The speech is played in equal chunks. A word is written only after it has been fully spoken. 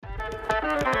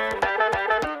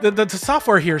The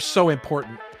software here is so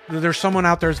important. There's someone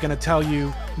out there who's going to tell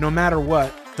you, no matter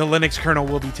what, the Linux kernel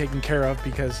will be taken care of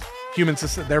because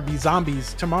there'd be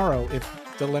zombies tomorrow if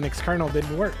the Linux kernel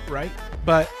didn't work, right?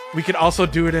 But we could also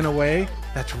do it in a way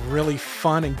that's really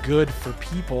fun and good for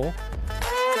people.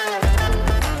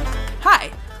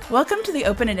 Hi, welcome to the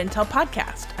Open at Intel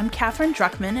podcast. I'm Catherine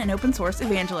Druckman, an open source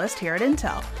evangelist here at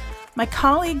Intel. My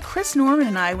colleague Chris Norman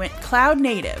and I went cloud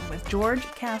native with George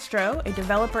Castro, a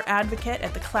developer advocate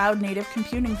at the Cloud Native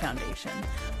Computing Foundation.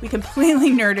 We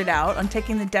completely nerded out on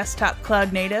taking the desktop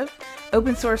cloud native,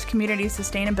 open source community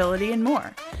sustainability, and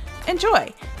more.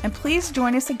 Enjoy, and please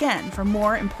join us again for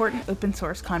more important open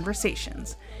source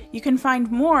conversations. You can find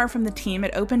more from the team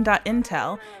at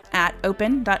open.intel at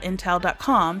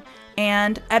open.intel.com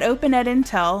and at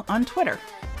open@intel on Twitter.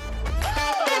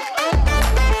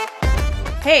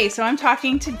 Hey, so I'm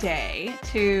talking today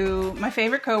to my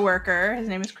favorite coworker. His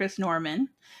name is Chris Norman.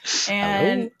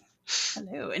 And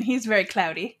hello, and he's very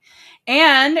cloudy.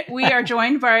 And we are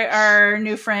joined by our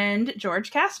new friend,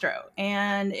 George Castro.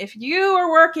 And if you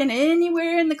are working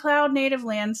anywhere in the cloud native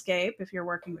landscape, if you're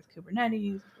working with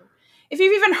Kubernetes, if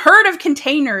you've even heard of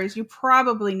containers, you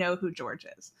probably know who George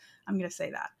is. I'm going to say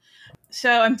that.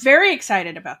 So I'm very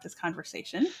excited about this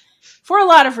conversation for a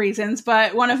lot of reasons,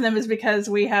 but one of them is because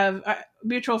we have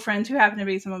mutual friends who happen to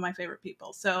be some of my favorite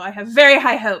people. So I have very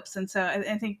high hopes, and so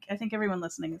I think everyone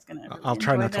listening is going to. I'll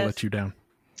try not to let you down.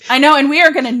 I know, and we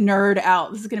are going to nerd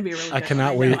out. This is going to be really. I good.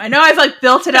 cannot wait. I know I've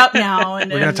built it up now,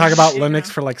 and we're going to talk about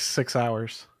Linux for like 6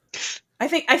 hours. I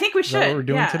think we should. Is that what we're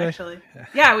doing today? Actually.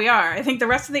 Yeah, we are. I think the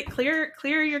rest of the clear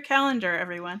your calendar,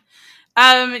 everyone.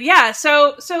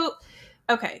 So.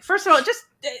 Okay, first of all, just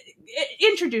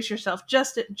introduce yourself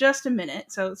just a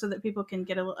minute so that people can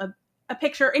get a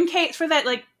picture in case for that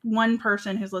like one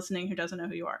person who's listening who doesn't know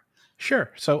who you are.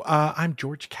 Sure. So I'm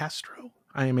George Castro.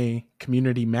 I am a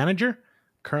community manager,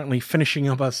 currently finishing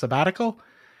up a sabbatical,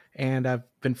 and I've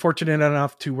been fortunate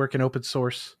enough to work in open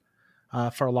source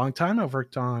for a long time. I've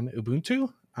worked on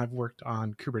Ubuntu. I've worked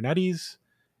on Kubernetes,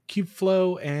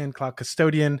 Kubeflow, and Cloud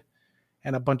Custodian,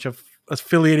 and a bunch of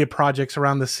affiliated projects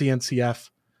around the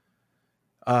CNCF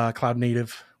cloud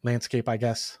native landscape, I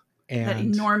guess. And that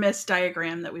enormous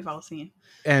diagram that we've all seen.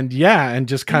 And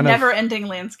just kind of never-ending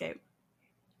landscape.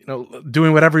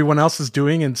 Doing what everyone else is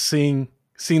doing and seeing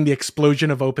the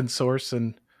explosion of open source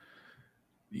and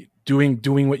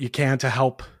doing what you can to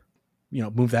help,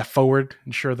 move that forward,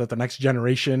 ensure that the next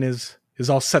generation is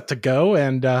all set to go,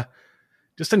 and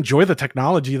just enjoy the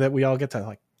technology that we all get to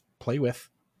like play with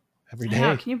every day.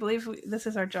 Yeah, can you believe this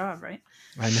is our job, right?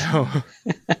 I know.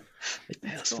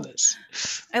 Cool.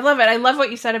 I love it. I love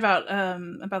what you said about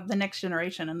the next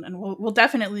generation, and we'll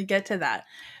definitely get to that.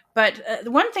 But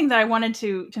the one thing that I wanted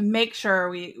to make sure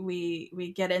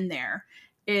we get in there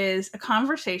is a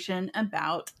conversation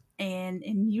about an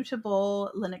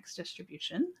immutable Linux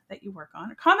distribution that you work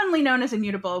on, commonly known as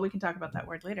immutable. We can talk about that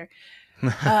word later.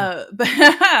 But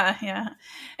yeah,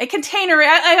 a container.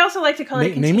 I also like to call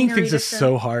it a naming things is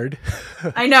so hard.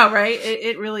 I know, right?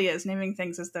 It really is. Naming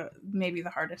things is maybe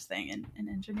the hardest thing in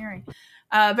engineering.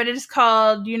 But it is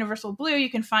called Universal Blue.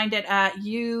 You can find it at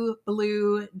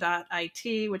ublue.it,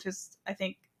 which is, I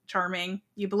think, charming.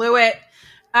 You blew it.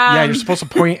 Yeah, you're supposed to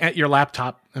point at your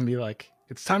laptop and be like,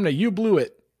 "It's time to you blew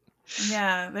it."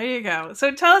 Yeah, there you go.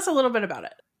 So tell us a little bit about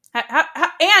it.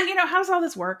 How's all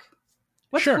this work?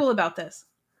 What's cool about this?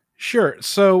 Sure.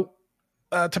 So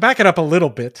to back it up a little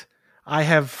bit,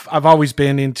 I've always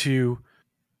been into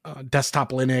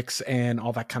desktop Linux and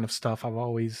all that kind of stuff. I've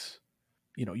always,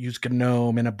 used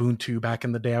GNOME and Ubuntu back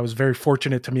in the day. I was very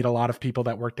fortunate to meet a lot of people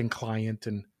that worked in client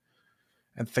and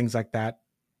things like that.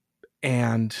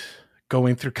 And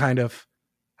going through kind of,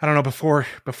 I don't know, before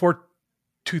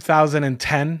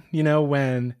 2010,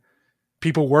 when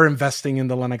people were investing in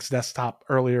the Linux desktop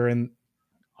earlier in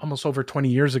almost over 20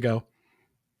 years ago,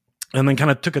 and then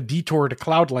kind of took a detour to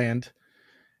Cloudland,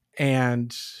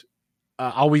 and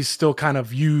always still kind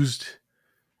of used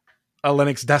a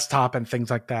Linux desktop and things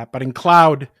like that. But in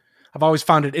cloud, I've always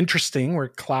found it interesting where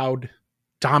cloud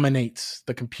dominates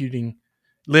the computing.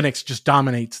 Linux just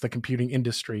dominates the computing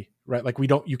industry, right? Like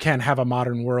you can't have a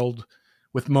modern world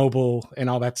with mobile and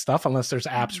all that stuff unless there's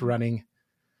apps running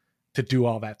to do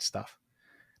all that stuff.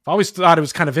 I've always thought it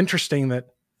was kind of interesting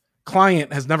that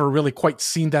client has never really quite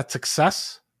seen that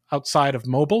success outside of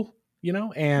mobile,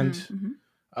 and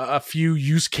a few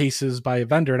use cases by a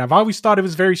vendor. And I've always thought it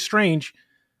was very strange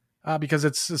because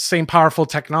it's the same powerful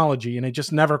technology, and it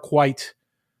just never quite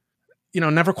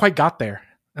got there.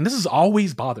 And this has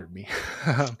always bothered me.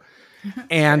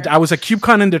 And I was at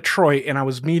KubeCon in Detroit, and I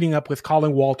was meeting up with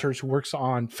Colin Walters, who works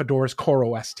on Fedora's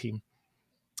CoreOS team.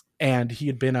 And he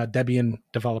had been a Debian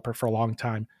developer for a long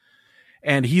time.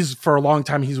 And for a long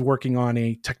time, he's working on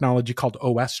a technology called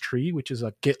OS Tree, which is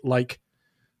a Git-like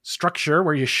structure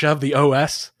where you shove the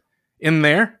OS in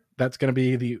there. That's going to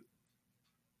be the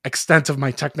extent of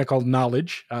my technical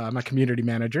knowledge. I'm a community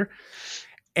manager.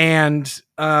 And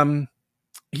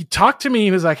he talked to me.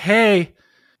 He was like, hey,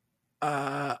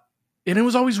 and it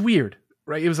was always weird,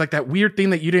 right? It was like that weird thing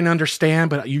that you didn't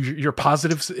understand, but your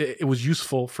positives, it was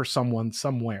useful for someone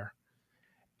somewhere.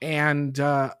 And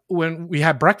when we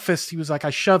had breakfast, he was like,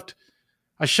 I shoved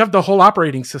the whole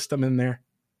operating system in there.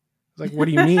 I was like, what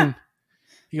do you mean?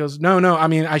 He goes, no. I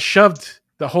mean, I shoved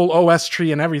the whole OS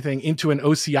tree and everything into an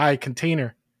OCI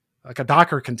container, like a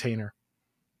Docker container.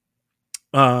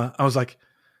 I was like,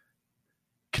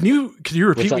 can you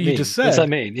repeat what you just said? What's that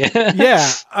mean? Yeah.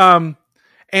 Yeah.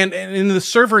 And in the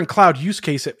server and cloud use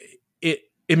case, it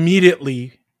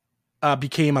immediately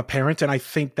became apparent. And I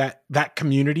think that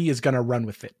community is going to run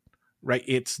with it, right?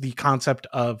 It's the concept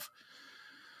of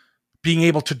being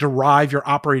able to derive your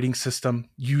operating system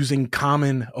using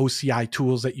common OCI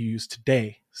tools that you use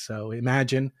today. So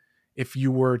imagine if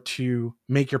you were to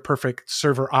make your perfect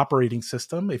server operating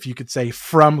system, if you could say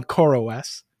from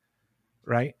CoreOS,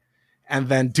 right? And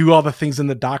then do all the things in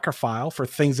the Docker file for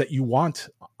things that you want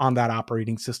on that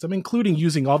operating system, including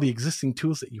using all the existing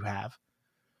tools that you have.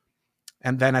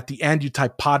 And then at the end, you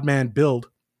type podman build,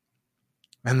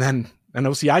 and then an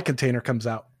OCI container comes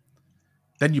out.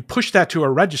 Then you push that to a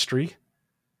registry,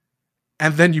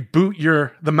 and then you boot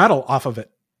the metal off of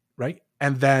it, right?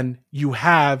 And then you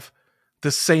have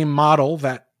the same model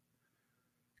that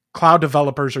cloud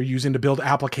developers are using to build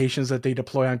applications that they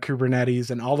deploy on Kubernetes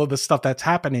and all of the stuff that's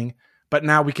happening. But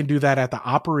now we can do that at the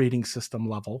operating system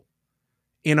level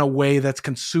in a way that's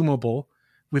consumable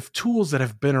with tools that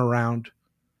have been around.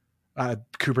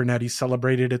 Kubernetes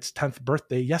celebrated its 10th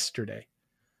birthday yesterday.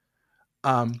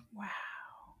 Wow.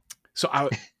 So I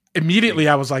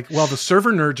was like, well, the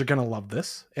server nerds are going to love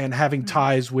this. And having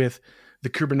ties with the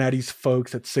Kubernetes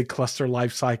folks at SIG Cluster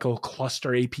Lifecycle,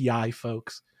 Cluster API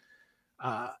folks,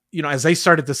 as they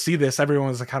started to see this, everyone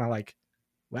was kind of like,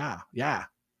 wow, yeah,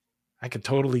 I could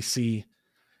totally see.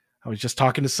 I was just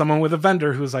talking to someone with a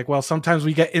vendor who was like, well, sometimes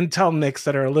we get Intel NICs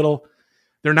that are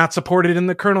they're not supported in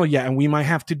the kernel yet, and we might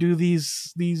have to do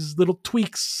these little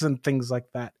tweaks and things like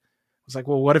that. I was like,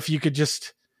 well, what if you could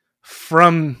just,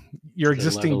 from your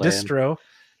existing distro,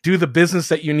 do the business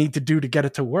that you need to do to get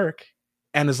it to work?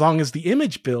 And as long as the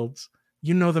image builds,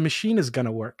 the machine is going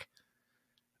to work.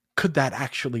 Could that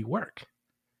actually work?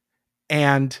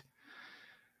 And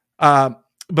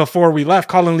before we left,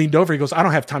 Colin leaned over. He goes, I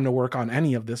don't have time to work on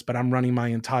any of this, but I'm running my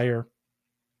entire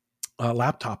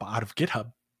laptop out of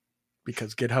GitHub,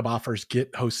 because GitHub offers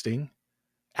Git hosting,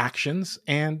 actions,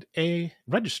 and a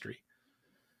registry.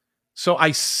 So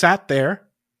I sat there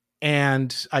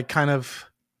and I kind of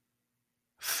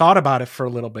thought about it for a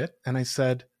little bit. And I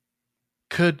said,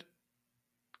 could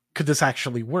this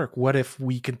actually work? What if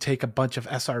we can take a bunch of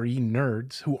SRE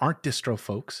nerds who aren't distro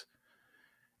folks,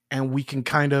 and we can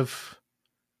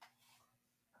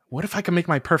what if I can make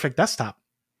my perfect desktop,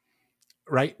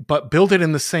 right? But build it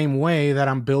in the same way that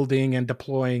I'm building and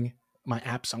deploying my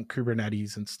apps on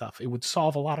Kubernetes and stuff. It would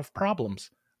solve a lot of problems,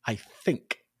 I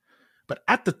think. But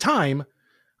at the time,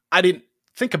 I didn't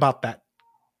think about that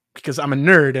because I'm a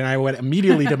nerd, and I went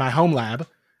immediately to my home lab,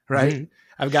 right?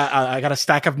 Mm-hmm. I got a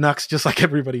stack of Nux just like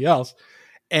everybody else.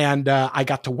 And I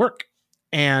got to work,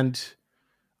 and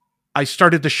I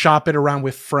started to shop it around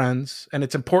with friends. And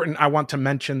it's important. I want to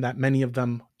mention that many of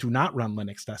them do not run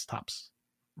Linux desktops,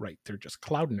 right? They're just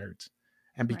cloud nerds.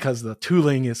 And because the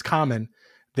tooling is common,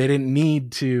 I didn't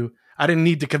need to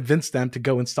convince them to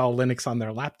go install Linux on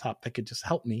their laptop. They could just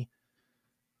help me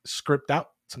script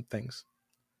out some things.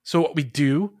 So what we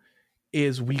do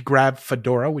is we grab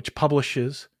Fedora, which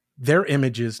publishes their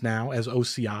images now as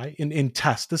OCI in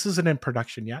test. This isn't in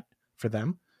production yet for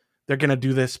them. They're going to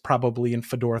do this probably in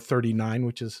Fedora 39,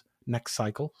 which is next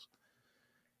cycle.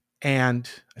 And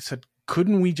I said,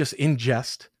 couldn't we just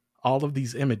ingest all of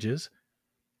these images,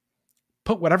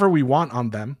 put whatever we want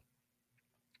on them,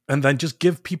 and then just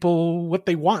give people what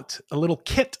they want, a little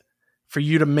kit for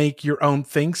you to make your own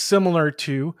thing, similar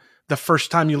to the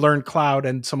first time you learned cloud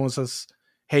and someone says,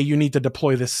 hey, you need to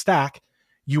deploy this stack.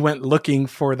 You went looking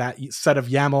for that set of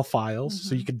YAML files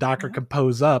so you could Docker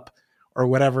compose up or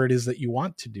whatever it is that you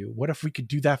want to do. What if we could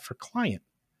do that for client?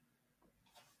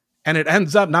 And it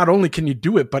ends up, not only can you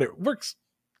do it, but it works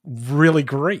really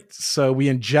great. So we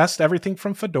ingest everything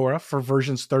from Fedora for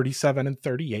versions 37 and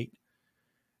 38.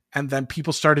 And then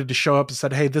people started to show up and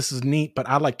said, hey, this is neat, but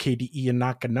I like KDE and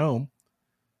not GNOME.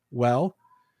 Well,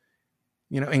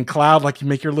 in cloud, like you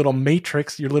make your little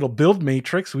matrix, your little build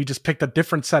matrix. We just picked a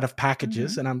different set of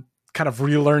packages, and I'm kind of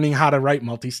relearning how to write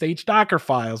multi-stage Docker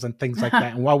files and things like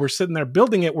that. And while we're sitting there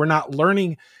building it, we're not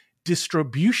learning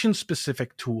distribution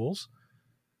specific tools,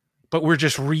 but we're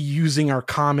just reusing our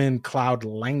common cloud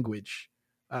language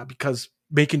because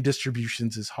making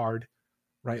distributions is hard,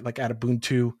 right? Like at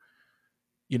Ubuntu,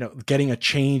 getting a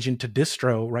change into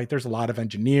distro, right? There's a lot of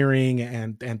engineering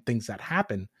and things that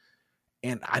happen.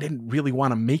 And I didn't really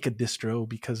want to make a distro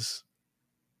because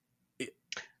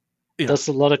there's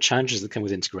a lot of challenges that come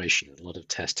with integration, a lot of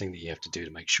testing that you have to do to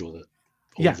make sure that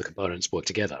all of the components work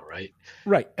together, right?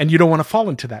 Right. And you don't want to fall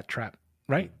into that trap,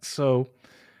 right? So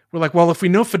we're like, well, if we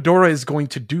know Fedora is going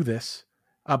to do this,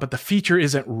 but the feature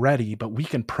isn't ready, but we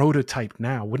can prototype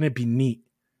now, wouldn't it be neat?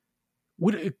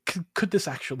 Could this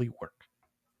actually work,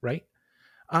 right?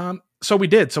 So we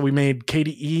did. So we made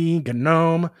KDE,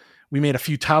 GNOME. We made a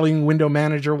few tiling window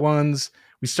manager ones.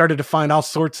 We started to find all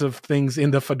sorts of things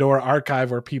in the Fedora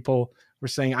archive where people were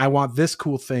saying, I want this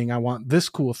cool thing. I want this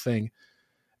cool thing.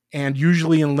 And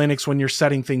usually in Linux, when you're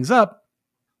setting things up,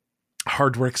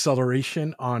 hardware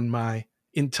acceleration on my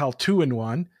Intel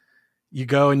 2-in-1, you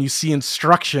go and you see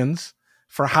instructions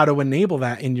for how to enable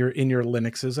that in your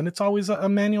Linuxes. And it's always a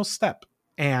manual step.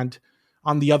 And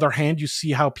on the other hand, you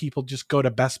see how people just go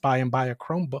to Best Buy and buy a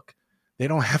Chromebook. They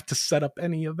don't have to set up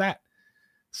any of that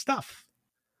stuff.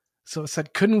 So I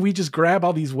said, couldn't we just grab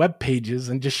all these web pages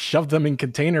and just shove them in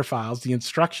container files, the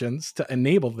instructions to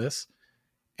enable this,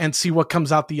 and see what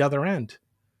comes out the other end?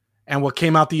 And what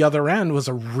came out the other end was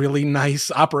a really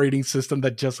nice operating system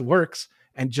that just works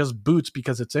and just boots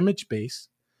because it's image-based.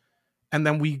 And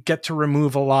then we get to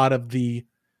remove a lot of the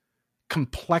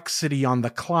complexity on the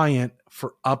client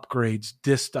for upgrades,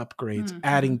 dist upgrades,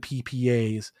 adding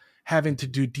PPAs, having to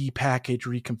do depackage,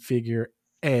 reconfigure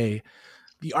A.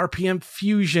 The RPM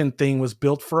Fusion thing was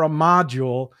built for a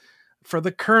module for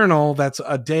the kernel that's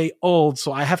a day old,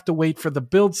 so I have to wait for the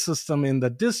build system in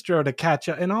the distro to catch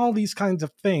up, and all these kinds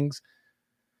of things,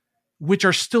 which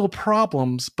are still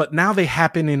problems, but now they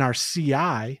happen in our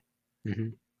CI,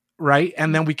 right?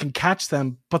 And then we can catch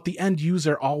them, but the end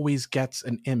user always gets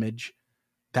an image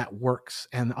that works,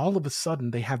 and all of a sudden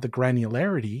they have the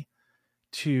granularity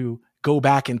to go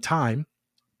back in time,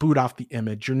 boot off the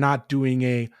image. You're not doing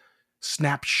a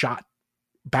snapshot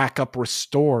backup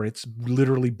restore. It's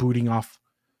literally booting off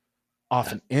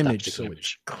an image, so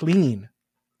it's clean,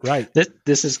 right?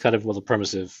 This is kind of what the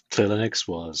premise of Clear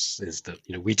Linux is that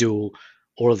we do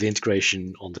all of the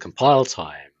integration on the compile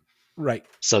time, right?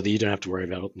 So that you don't have to worry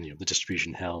about the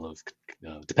distribution hell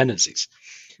of dependencies,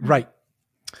 right?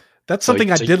 That's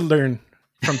something I did learn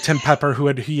from Tim Pepper,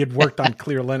 he had worked on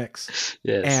Clear Linux.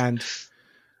 Yes. And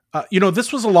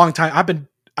this was a long time.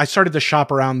 I started to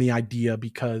shop around the idea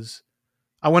because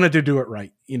I wanted to do it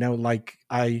right.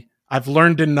 I've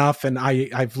learned enough, and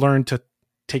I've learned to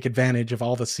take advantage of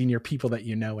all the senior people that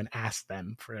and ask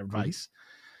them for advice.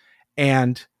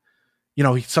 And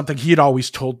something he had always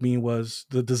told me was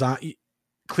the design.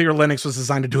 Clear Linux was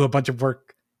designed to do a bunch of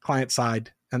work client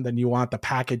side, and then you want the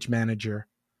package manager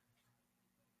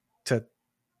to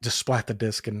just splat the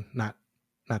disk and not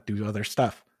do other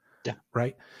stuff. Yeah.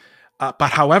 Right.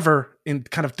 But however, in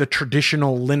kind of the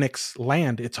traditional Linux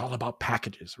land, it's all about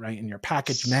packages, right? And your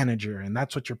package manager, and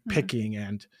that's what you're picking,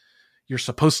 and you're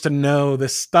supposed to know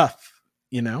this stuff,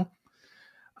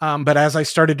 But as I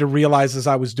started to realize as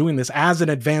I was doing this, as an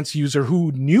advanced user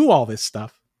who knew all this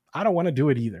stuff, I don't want to do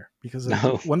it either, because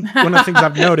one of the things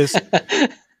I've noticed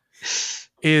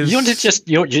is you want to just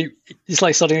it's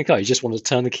like starting a car. You just want to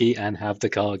turn the key and have the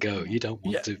car go. You don't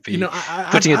want to be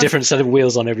putting a different set of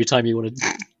wheels on every time you want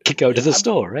to go to the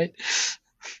store, right?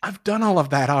 I've done all of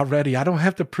that already. I don't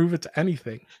have to prove it to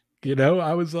anything.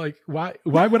 I was like, why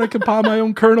would I compile my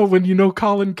own kernel when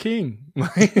Colin King?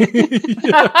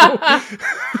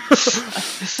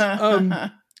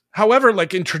 However,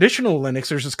 like in traditional Linux,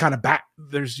 there's this kind of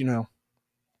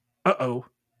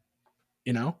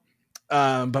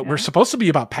but we're supposed to be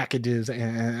about packages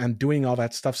and doing all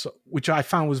that stuff. So, which I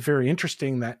found was very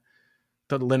interesting, that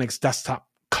the Linux desktop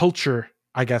culture,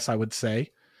 I guess I would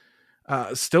say,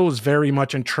 still is very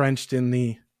much entrenched in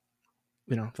the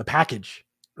package,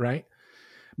 right?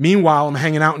 Meanwhile, I'm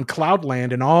hanging out in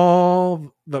Cloudland, and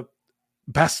all the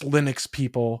best Linux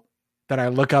people that I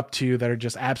look up to that are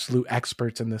just absolute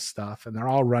experts in this stuff, and they're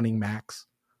all running Macs,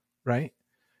 right?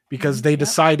 Because they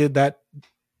decided that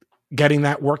getting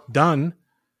that work done,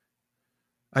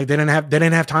 like they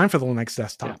didn't have time for the Linux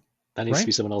desktop. Yeah, that needs to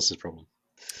be someone else's problem.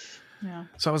 Yeah.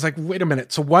 So I was like, wait a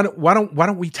minute. So why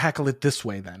don't we tackle it this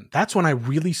way then? That's when I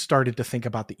really started to think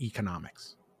about the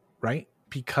economics, right?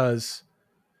 Because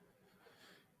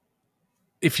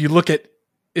if you look at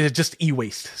it's just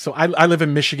e-waste. So I live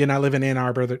in Michigan. I live in Ann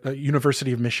Arbor. The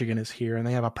University of Michigan is here, and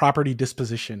they have a property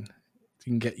disposition.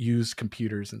 You can get used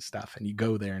computers and stuff, and you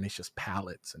go there, and it's just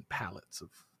pallets and pallets of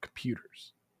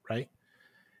computers, right?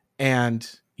 And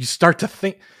you start to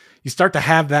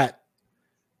have that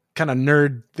kind of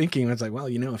nerd thinking. It's like, well,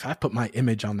 if I put my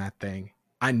image on that thing,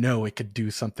 I know it could do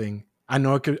something. I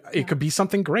know it could be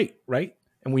something great, right?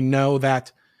 And we know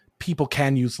that people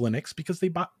can use Linux because they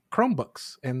bought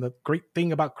Chromebooks. And the great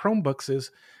thing about Chromebooks is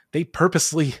they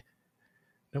purposely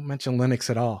don't mention Linux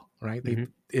at all, right?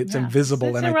 It's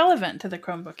invisible. It's irrelevant to the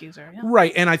Chromebook user. Yeah.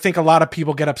 Right. And I think a lot of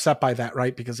people get upset by that,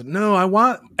 right? Because no, I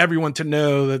want everyone to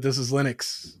know that this is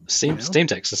Linux. Steam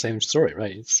Deck's the same story,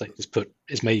 right? It's like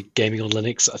it's made gaming on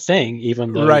Linux a thing,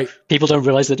 even though people don't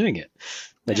realize they're doing it.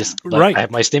 They just I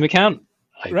have my Steam account.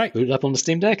 I boot it up on the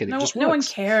Steam Deck, and it just works. No one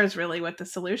cares really what the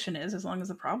solution is, as long as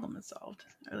the problem is solved,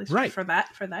 or at least for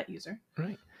that user.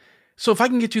 Right. So if I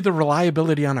can get you the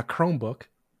reliability on a Chromebook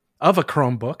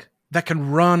that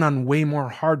can run on way more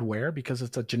hardware because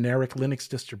it's a generic Linux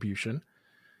distribution,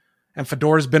 and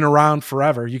Fedora's been around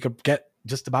forever, you could get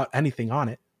just about anything on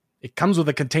it. It comes with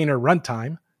a container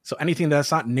runtime, so anything that's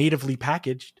not natively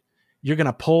packaged, you're going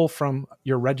to pull from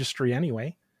your registry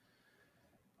anyway.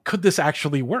 Could this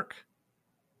actually work?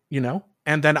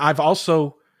 And then I've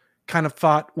also kind of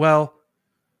thought, well,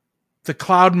 the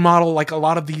cloud model, like a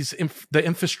lot of these, the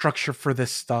infrastructure for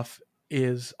this stuff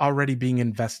is already being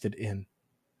invested in,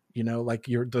 like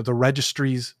the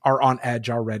registries are on edge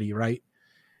already. Right.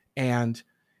 And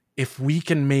if we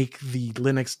can make the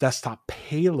Linux desktop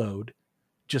payload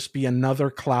just be another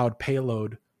cloud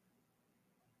payload,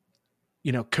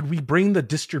 could we bring the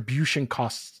distribution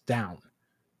costs down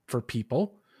for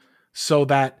people so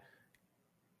that,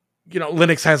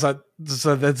 Linux has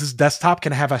so that this desktop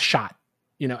can have a shot,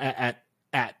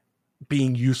 at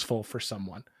being useful for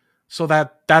someone. So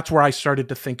that's where I started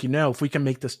to think, if we can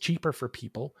make this cheaper for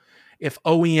people, if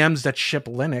OEMs that ship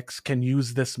Linux can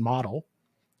use this model,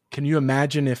 can you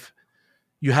imagine if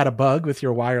you had a bug with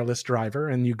your wireless driver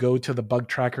and you go to the bug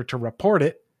tracker to report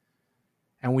it,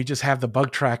 and we just have the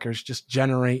bug trackers just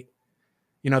generate,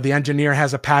 the engineer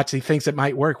has a patch, he thinks it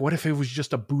might work. What if it was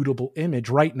just a bootable image?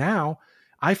 Right now,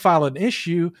 I file an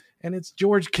issue and it's,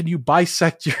 George, can you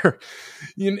bisect your,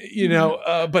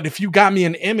 but if you got me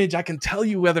an image, I can tell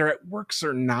you whether it works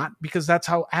or not, because that's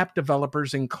how app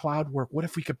developers in cloud work. What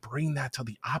if we could bring that to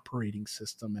the operating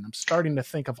system? And I'm starting to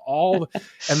think of and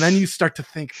then you start to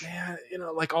think, man,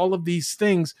 like all of these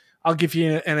things. I'll give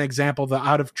you an example, the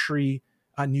out of tree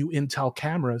new Intel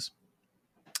cameras.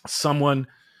 Someone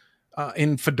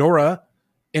in Fedora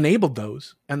enabled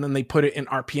those, and then they put it in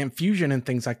RPM Fusion and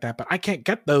things like that. But I can't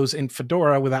get those in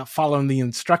Fedora without following the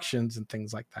instructions and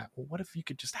things like that. Well, what if you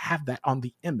could just have that on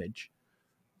the image,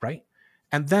 right?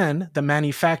 And then the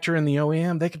manufacturer and the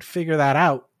OEM, they could figure that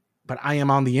out. But I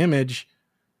am on the image,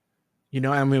 we could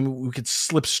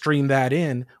slipstream that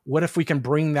in. What if we can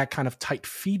bring that kind of tight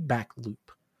feedback loop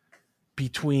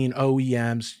between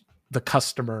OEMs, the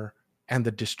customer, and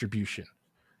the distribution?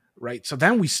 Right. So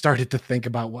then we started to think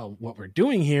about, well, what we're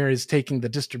doing here is taking the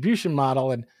distribution model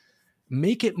and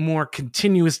make it more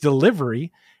continuous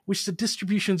delivery, which the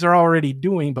distributions are already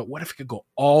doing. But what if it could go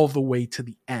all the way to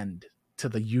the end, to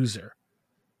the user?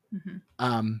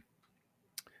 Mm-hmm.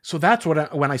 So that's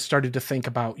when I started to think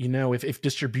about, if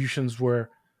distributions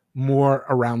were more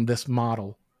around this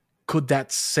model, could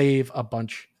that save a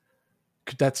bunch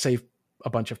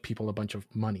of people a bunch of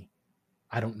money?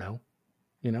 I don't know.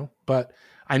 But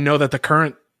I know that the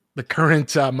current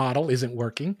model isn't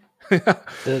working.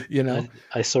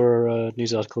 I saw a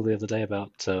news article the other day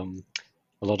about a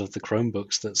lot of the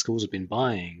Chromebooks that schools have been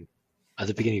buying at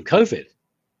the beginning of COVID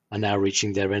are now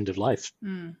reaching their end of life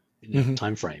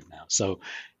time frame now. So,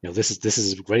 this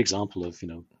is a great example of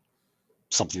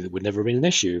something that would never have been an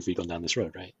issue if we'd gone down this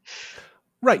road, right?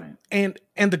 Right. And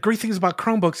the great things about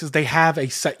Chromebooks is they have a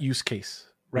set use case,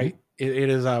 right? Mm-hmm. It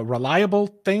is a reliable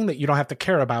thing that you don't have to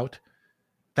care about,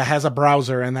 that has a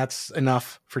browser, and that's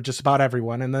enough for just about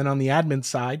everyone. And then on the admin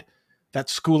side, that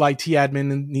school IT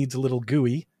admin needs a little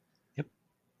GUI. Yep.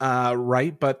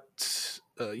 Right. But,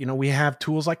 we have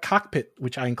tools like Cockpit,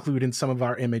 which I include in some of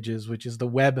our images, which is the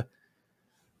web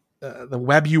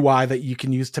UI that you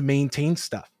can use to maintain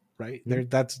stuff. Right. Mm-hmm.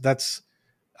 That's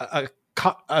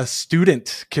a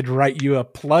student could write you a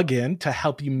plugin to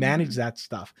help you manage that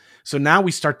stuff. So now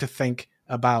we start to think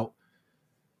about,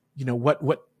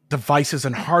 what devices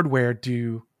and hardware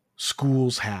do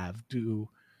schools have? Do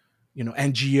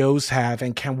NGOs have,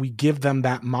 and can we give them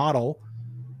that model,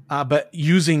 but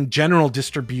using general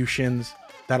distributions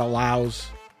that allows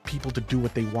people to do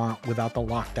what they want without the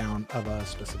lockdown of a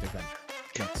specific vendor.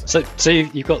 So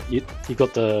you've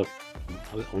got the,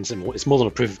 I wouldn't say more, it's more than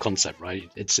a proof of concept, right?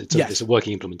 It's a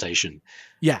working implementation.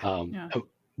 Yeah.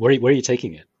 Where are you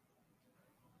taking it?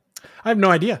 I have no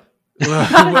idea.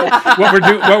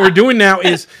 what we're doing now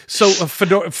is, so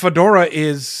Fedora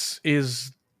is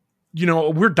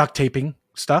we're duct taping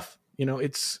stuff.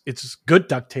 It's good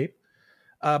duct tape,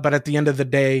 but at the end of the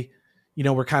day,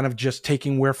 we're kind of just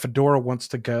taking where Fedora wants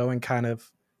to go and kind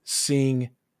of seeing,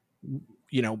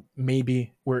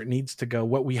 maybe where it needs to go.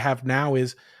 What we have now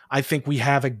is, I think we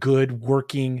have a good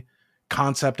working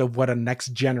concept of what a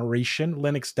next generation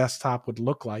Linux desktop would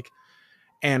look like.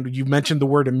 And you mentioned the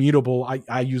word immutable.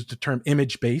 I used the term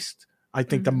image-based. I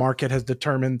think the market has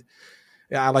determined,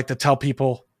 I like to tell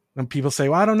people, when people say,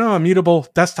 well, I don't know, immutable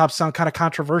desktops sound kind of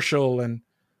controversial, and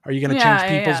are you going to change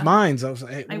people's minds? I was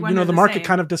like, the market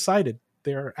kind of decided.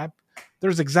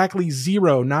 There's exactly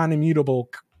 0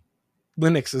 non-immutable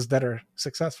Linuxes that are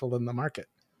successful in the market,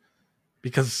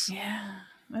 because you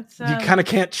kind of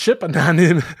can't ship a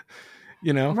non-im,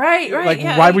 Right. Like,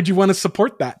 why would you want to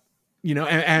support that?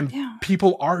 And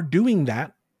people are doing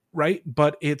that, right?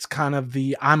 But it's kind of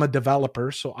I'm a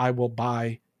developer, so I will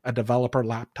buy a developer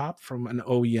laptop from an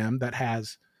OEM that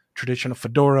has traditional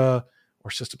Fedora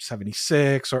or System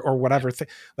 76 or whatever thing.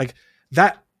 Like,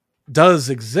 that does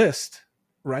exist,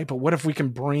 right? But what if we can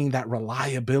bring that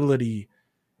reliability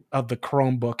of the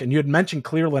Chromebook? And you had mentioned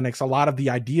Clear Linux. A lot of the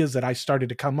ideas that I started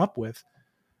to come up with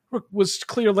was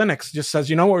Clear Linux just says,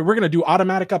 we're going to do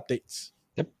automatic updates.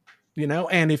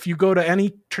 And if you go to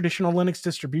any traditional Linux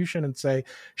distribution and say,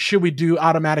 should we do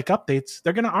automatic updates?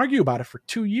 They're going to argue about it for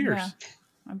 2 years,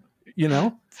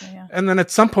 And then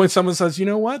at some point someone says, you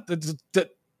know what?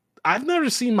 I've never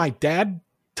seen my dad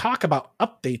talk about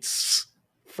updates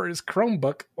for his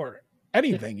Chromebook or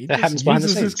anything. He just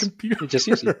uses his computer. He just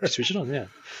uses it, switch it on, yeah.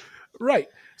 Right.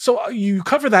 So you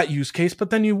cover that use case, but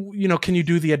then can you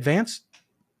do the advanced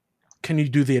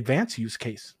use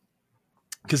case?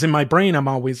 Because in my brain, I'm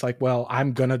always like, well,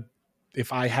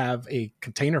 if I have a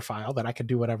container file that I can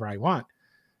do whatever I want,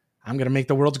 I'm going to make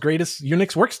the world's greatest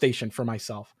Unix workstation for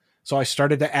myself. So I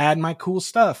started to add my cool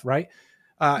stuff, right?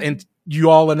 And you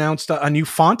all announced a new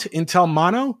font, Intel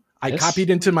Mono. I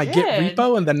copied into my Git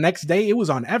repo, and the next day it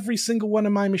was on every single one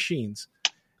of my machines.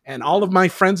 And all of my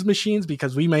friends' machines,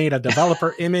 because we made a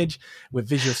developer image with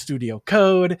Visual Studio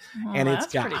Code, and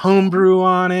it's got Homebrew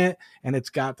on it, and it's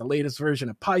got the latest version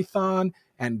of Python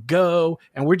and Go,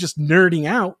 and we're just nerding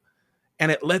out,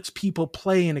 and it lets people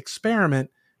play and experiment,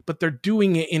 but they're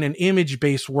doing it in an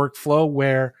image-based workflow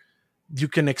where you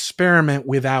can experiment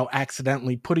without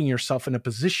accidentally putting yourself in a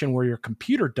position where your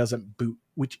computer doesn't boot,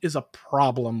 which is a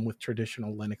problem with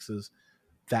traditional Linuxes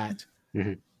that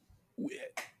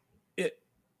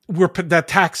that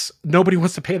tax, nobody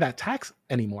wants to pay that tax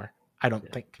anymore, I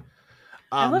don't think.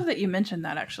 I love that you mentioned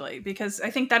that, actually, because I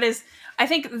think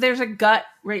there's a gut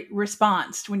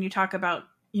response when you talk about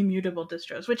immutable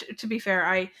distros, which, to be fair,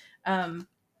 I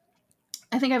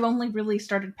think I've only really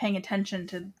started paying attention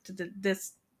to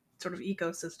this sort of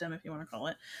ecosystem, if you want to call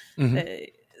it,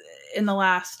 in the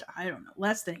last,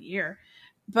 less than a year.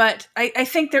 But I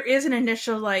think there is an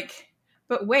initial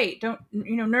but wait, don't,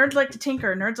 nerds like to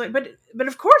tinker, but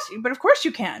of course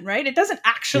you can, right? It doesn't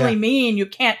actually mean you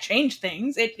can't change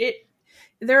things. It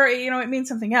means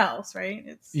something else,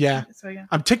 right?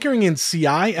 I'm tinkering in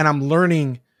CI, and I'm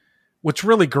learning. What's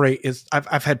really great is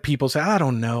I've had people say, I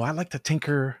don't know, I like to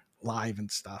tinker live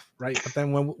and stuff, right? But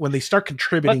then when they start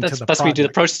contributing to the project, that's when you do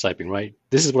the prototyping, right?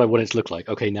 This is what I want it to look like.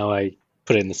 Okay, now I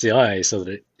put it in the CI so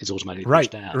that it's automatically pushed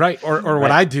down. Right. Or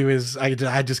what I do is I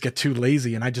just get too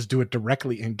lazy and I just do it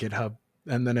directly in GitHub.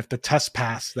 And then if the test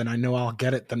pass, then I know I'll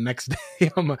get it the next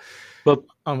day on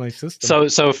my system.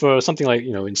 So for something like,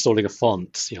 installing a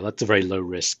font, that's a very low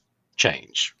risk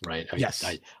change, right? Yes.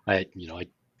 I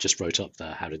just wrote up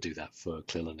how to do that for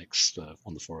Clear Linux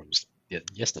on the forums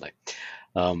yesterday.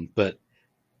 But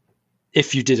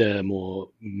if you did a more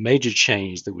major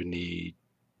change that would need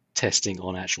testing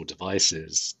on actual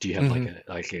devices, do you have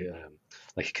like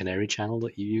a canary channel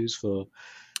that you use for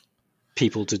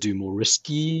people to do more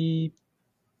risky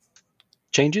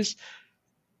changes?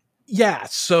 Yeah.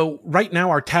 So right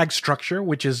now our tag structure,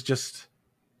 which is just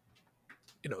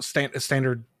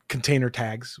standard container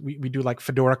tags, we do like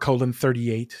Fedora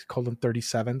 :38,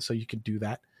 :37, so you can do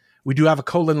that. We do have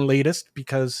a :latest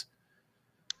because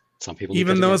some people,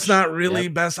 even though it's not really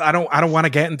best, I don't want to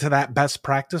get into that best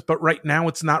practice, but right now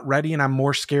it's not ready, and I'm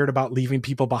more scared about leaving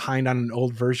people behind on an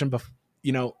old version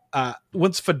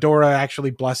once Fedora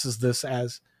actually blesses this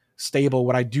as stable,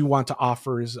 what I do want to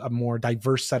offer is a more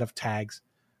diverse set of tags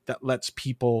that lets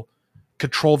people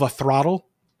control the throttle,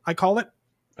 I call it.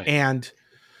 Right. And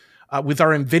with our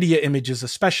NVIDIA images,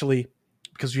 especially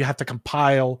because you have to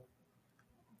compile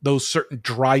those certain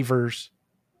drivers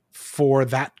for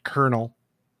that kernel,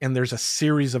 and there's a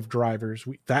series of drivers.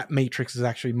 That matrix is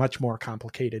actually much more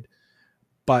complicated,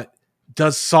 but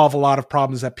does solve a lot of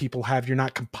problems that people have. You're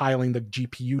not compiling the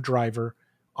GPU driver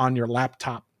on your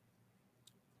laptop,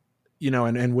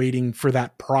 and waiting for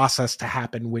that process to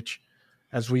happen, which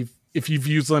if you've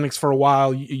used Linux for a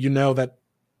while, you know that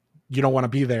you don't want to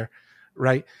be there,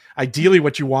 right? Ideally,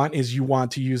 what you want is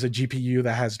to use a GPU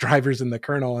that has drivers in the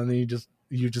kernel, and then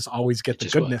you just always get the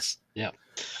goodness. Yeah.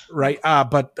 Right.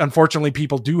 But unfortunately,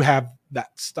 people do have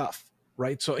that stuff,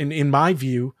 right? So in my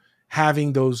view,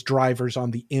 having those drivers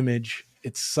on the image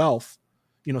itself,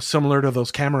 similar to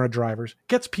those camera drivers,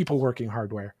 gets people working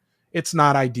hardware. It's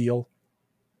not ideal,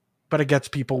 but it gets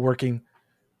people working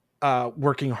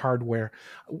hardware.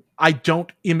 I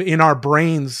don't in our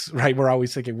brains, right? We're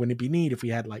always thinking, wouldn't it be neat if we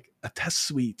had like a test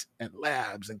suite and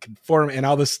labs and conform and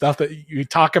all this stuff that you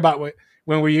talk about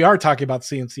when we are talking about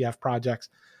CNCF projects?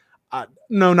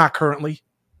 No, not currently.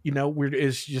 We're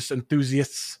just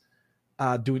enthusiasts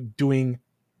doing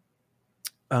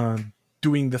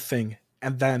the thing,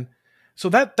 and then so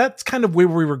that's kind of where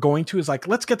we were going to, is like,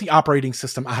 let's get the operating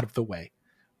system out of the way.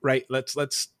 Right. Let's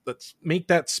make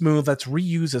that smooth. Let's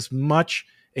reuse as much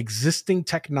existing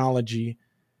technology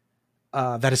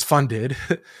that is funded,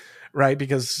 right?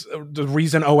 Because the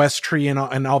reason OS tree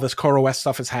and all this Core OS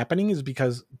stuff is happening is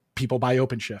because people buy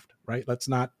OpenShift, right? Let's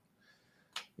not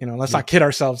kid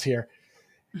ourselves here.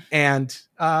 And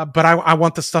but I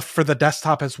want the stuff for the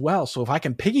desktop as well. So if I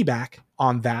can piggyback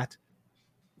on that,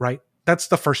 right? That's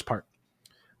the first part.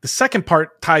 The second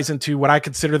part ties into what I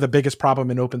consider the biggest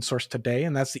problem in open source today,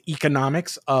 and that's the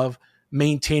economics of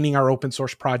maintaining our open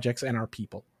source projects and our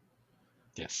people.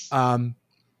 Yes.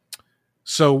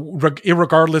 So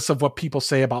irregardless of what people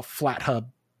say about Flatpaks,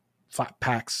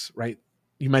 right?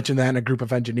 You mentioned that in a group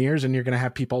of engineers, and you're going to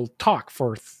have people talk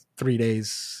for 3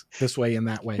 days this way and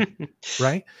that way,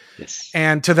 right? Yes.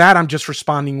 And to that, I'm just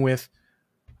responding with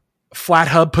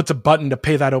FlatHub puts a button to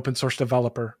pay that open source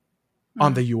developer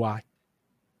on the UI.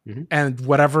 Mm-hmm. And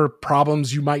whatever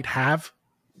problems you might have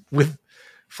with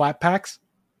Flatpaks,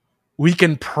 we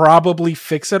can probably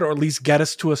fix it, or at least get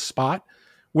us to a spot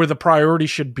where the priority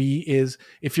should be is,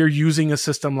 if you're using a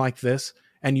system like this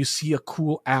and you see a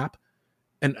cool app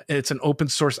and it's an open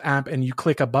source app and you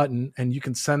click a button and you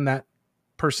can send that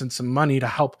person some money to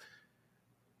help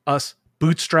us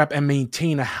bootstrap and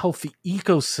maintain a healthy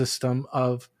ecosystem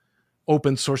of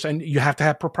open source. And you have to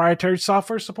have proprietary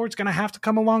software support. It's going to have to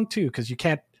come along too, because you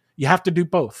have to do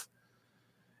both.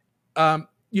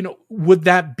 Would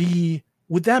that be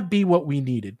what we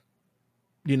needed?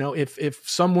 If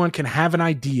someone can have an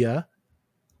idea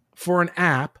for an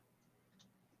app,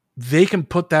 they can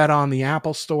put that on the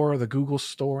Apple Store or the Google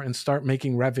Store and start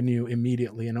making revenue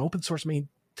immediately. And open source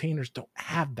maintainers don't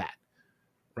have that,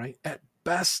 right? At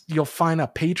best, you'll find a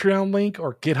Patreon link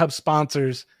or GitHub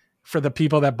sponsors for the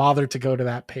people that bother to go to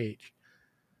that page,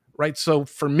 right? So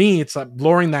for me, it's like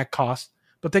lowering that cost,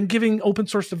 but then giving open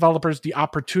source developers the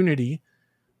opportunity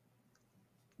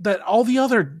that all the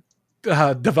other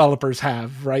developers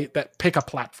have, right? That pick a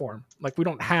platform. Like, we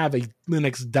don't have a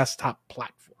Linux desktop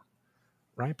platform,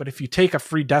 right? But if you take a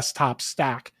free desktop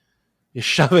stack, you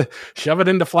shove it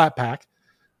into Flatpak,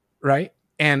 right?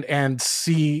 And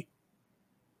see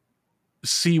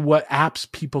what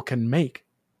apps people can make.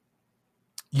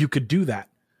 You could do that,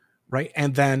 right?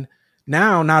 And then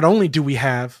now, not only do we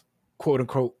have, quote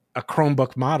unquote, a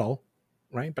Chromebook model,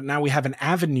 right? But now we have an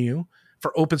avenue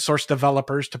for open source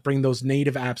developers to bring those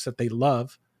native apps that they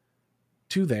love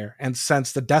to there. And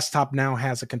since the desktop now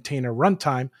has a container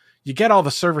runtime, you get all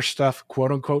the server stuff,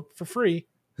 quote unquote, for free,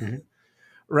 mm-hmm.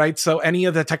 right? So any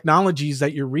of the technologies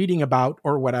that you're reading about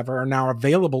or whatever are now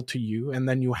available to you. And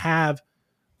then you have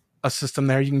a system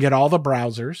there. You can get all the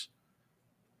browsers.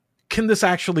 Can this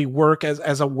actually work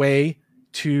as a way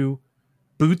to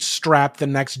bootstrap the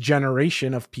next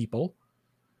generation of people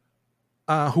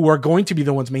who are going to be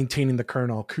the ones maintaining the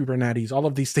kernel, Kubernetes, all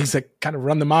of these things that kind of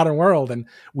run the modern world? And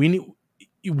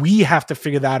we have to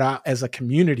figure that out as a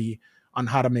community on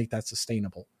how to make that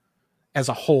sustainable as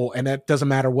a whole. And it doesn't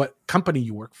matter what company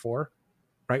you work for,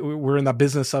 right? We're in the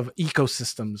business of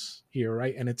ecosystems here,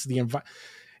 right? And it's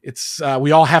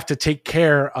we all have to take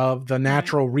care of the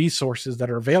natural resources that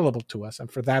are available to us. And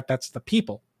for that, that's the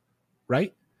people,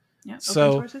 right? Yeah.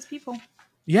 So, open source is people.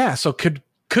 Yeah. So could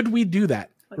we do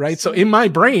that? Right. So in my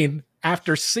brain,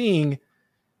 after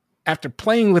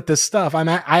playing with this stuff,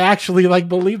 I actually like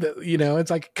believe that,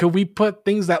 it's like, could we put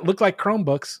things that look like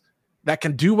Chromebooks that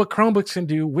can do what Chromebooks can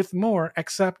do with more,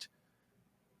 except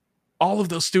all of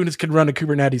those students could run a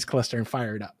Kubernetes cluster and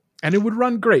fire it up. And it would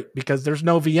run great because there's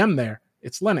no VM there.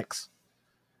 It's Linux,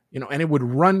 and it would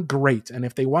run great. And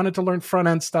if they wanted to learn front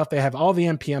end stuff, they have all the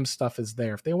NPM stuff is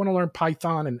there. If they want to learn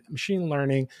Python and machine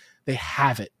learning, they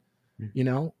have it,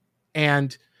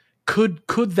 and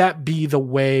could that be the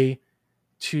way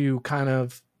to kind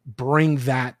of bring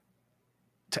that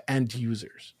to end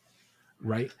users,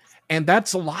 right? And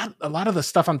that's a lot of the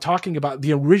stuff I'm talking about.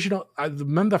 The original, I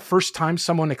remember the first time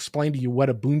someone explained to you what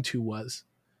Ubuntu was.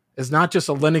 It's not just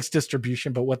a Linux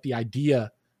distribution, but what the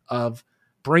idea of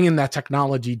bringing that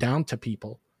technology down to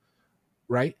people,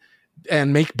 right?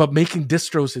 But making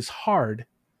distros is hard,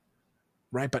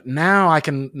 right? But now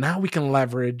we can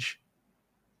leverage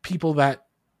people that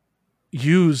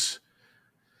use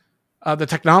the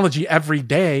technology every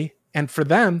day, and for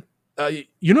them,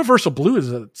 Universal Blue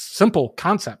is a simple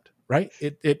concept, right?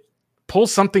 It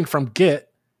pulls something from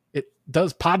Git, it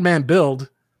does podman build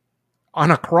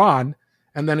on a cron,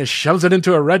 and then it shoves it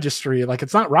into a registry. Like,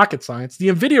 it's not rocket science. The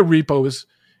NVIDIA repo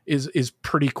is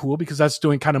pretty cool because that's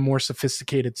doing kind of more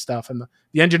sophisticated stuff, and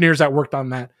the engineers that worked on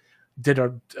that did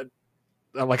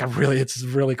it's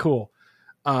really cool.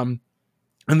 And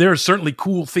there are certainly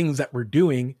cool things that we're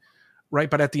doing, right?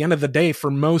 But at the end of the day, for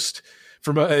a Kubernetes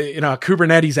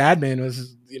admin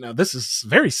was, this is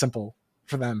very simple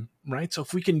for them, right? So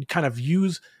if we can kind of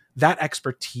use that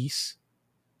expertise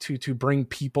to bring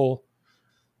people,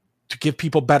 to give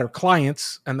people better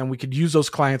clients, and then we could use those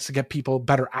clients to get people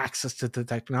better access to the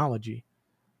technology,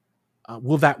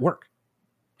 will that work?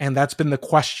 And that's been the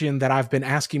question that I've been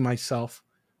asking myself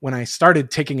when I started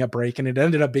taking a break, and it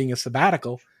ended up being a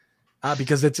sabbatical,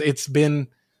 because it's been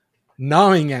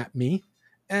gnawing at me,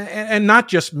 and not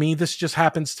just me. This just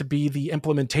happens to be the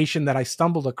implementation that I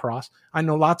stumbled across. I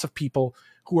know lots of people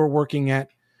who are working at,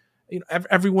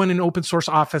 everyone in open source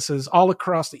offices all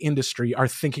across the industry are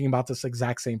thinking about this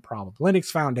exact same problem. Linux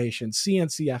Foundation,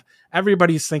 CNCF,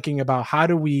 everybody's thinking about, how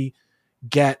do we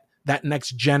get that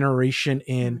next generation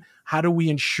in? How do we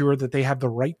ensure that they have the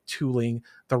right tooling,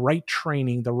 the right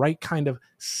training, the right kind of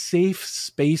safe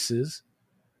spaces,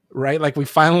 right? Like, we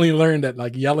finally learned that,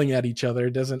 like, yelling at each other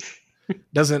doesn't,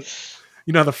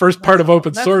 the first part of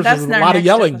open source was a lot of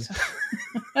yelling.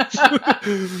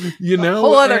 A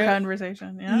whole other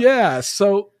conversation. Yeah.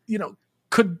 So,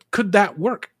 could that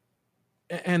work?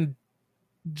 And,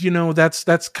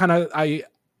 that's kind of,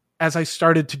 as I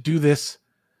started to do this,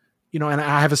 and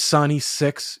I have a son, he's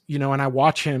 6, and I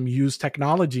watch him use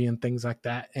technology and things like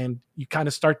that. And you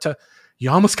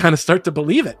almost kind of start to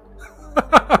believe it.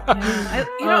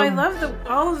 I love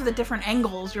all of the different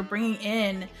angles you're bringing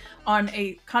in on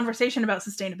a conversation about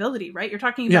sustainability, right? You're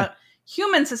talking about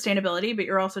human sustainability, but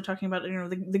you're also talking about,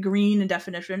 the green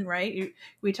definition, right?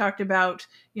 We talked about,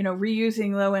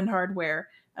 reusing low end hardware.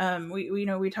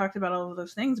 We talked about all of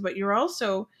those things, but you're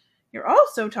also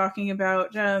talking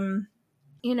about,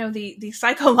 the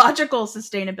psychological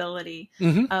sustainability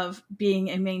of being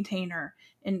a maintainer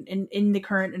in the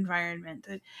current environment.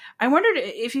 I wondered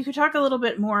if you could talk a little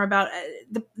bit more about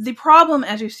the problem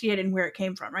as you see it and where it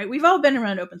came from, right? We've all been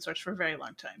around open source for a very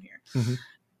long time here. Mm-hmm.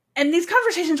 And these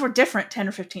conversations were different 10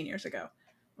 or 15 years ago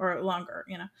or longer,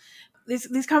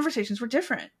 These conversations were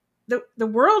different. The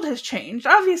world has changed.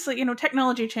 Obviously,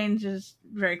 technology changes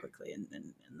very quickly and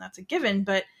that's a given,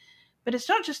 but it's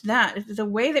not just that. It's the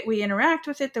way that we interact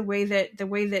with it, the way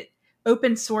that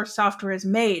open source software is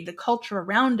made, the culture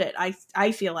around it,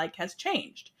 I feel like has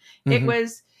changed. Mm-hmm.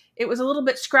 It was a little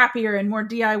bit scrappier and more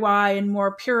DIY and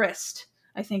more purist,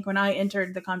 I think, when I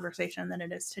entered the conversation than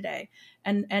it is today.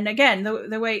 And again,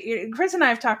 the way Chris and I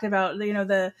have talked about,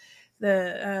 the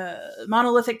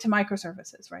monolithic to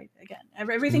microservices, right? Again,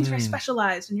 everything's very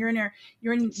specialized, and you're in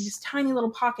this tiny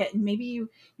little pocket, and maybe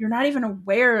you're not even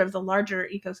aware of the larger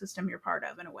ecosystem you're part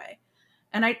of in a way.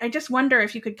 And I just wonder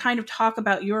if you could kind of talk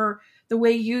about the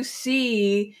way you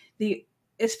see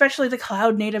especially the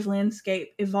cloud native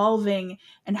landscape evolving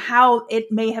and how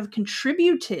it may have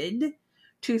contributed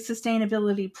to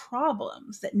sustainability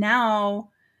problems that now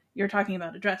you're talking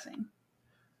about addressing.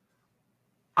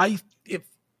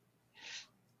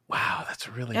 Wow, that's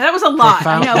really that was a lot.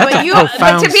 I know, but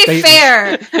to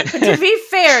be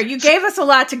fair, you gave us a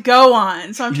lot to go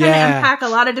on, so I'm trying to unpack a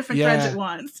lot of different threads at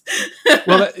once.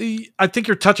 Well, I think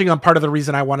you're touching on part of the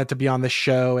reason I wanted to be on this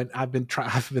show, and I've been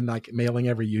like mailing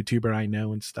every YouTuber I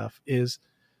know and stuff. Is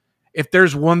if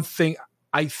there's one thing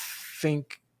I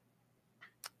think,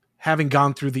 having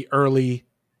gone through the early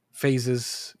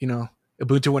phases,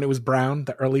 Ubuntu when it was brown,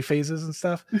 the early phases and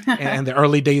stuff, and the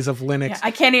early days of Linux. Yeah,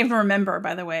 I can't even remember,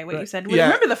 by the way, what you said.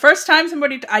 Remember the first time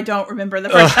somebody... I don't remember the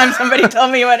first time somebody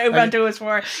told me what Ubuntu was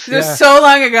for. It was so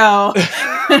long ago.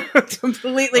 It's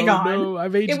completely gone. No,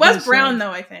 it was brown,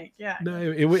 though, I think. Yeah. No,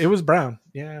 it was brown.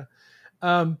 Yeah.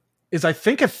 Is I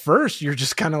think at first you're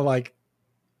just kind of like,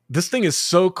 this thing is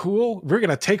so cool. We're going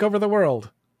to take over the world.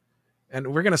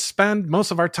 And we're going to spend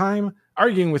most of our time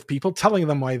arguing with people, telling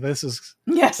them why this is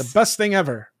the best thing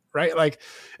ever. Right? Like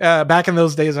back in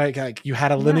those days, like you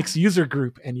had a Linux user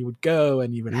group and you would go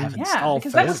and you would have install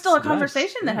because that was still a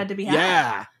conversation that had to be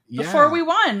had before we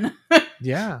won.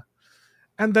 Yeah.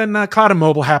 And then Cloud and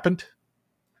Mobile happened.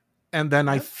 And then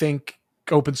I think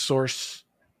open source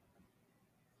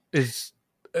is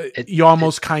you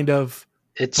almost kind of...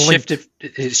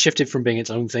 It's shifted from being its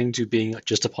own thing to being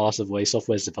just a part of the way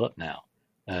software is developed now.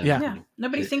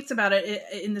 Nobody thinks about it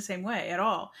in the same way at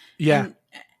all. Yeah.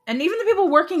 And even the people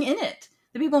working in it,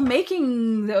 the people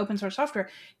making the open source software,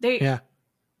 they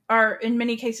are in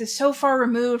many cases so far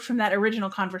removed from that original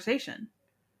conversation.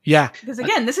 Yeah. Because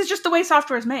again, this is just the way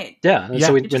software is made. Yeah. And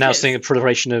so we're now seeing a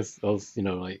proliferation of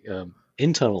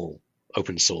internal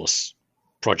open source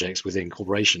projects within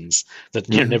corporations that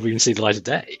never even see the light of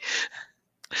day.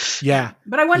 Yeah.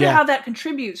 But I wonder how that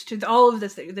contributes to all of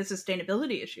this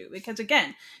sustainability issue, because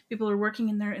again, people are working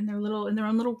in their own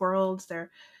little worlds.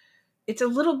 It's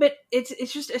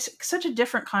such a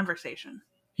different conversation.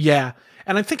 Yeah.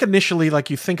 And I think initially, like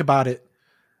you think about it,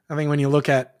 I think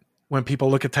when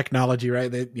people look at technology, right,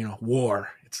 war,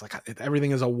 it's like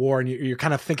everything is a war, and you're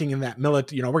kind of thinking in that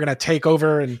military, we're going to take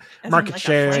over and market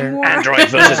share. Android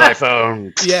versus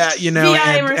iPhone. Yeah,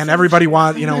 and everybody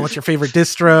wants, what's your favorite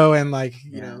distro, and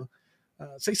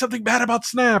say something bad about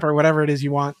Snap or whatever it is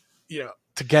you want,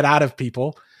 to get out of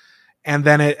people. And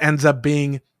then it ends up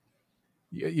being,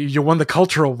 you won the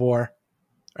cultural war,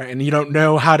 right? And you don't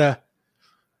know how to,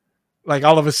 like,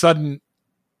 all of a sudden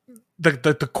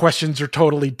the questions are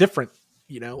totally different.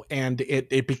 And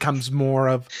it becomes more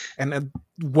of, and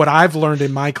what I've learned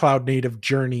in my cloud native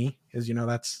journey is,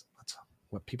 that's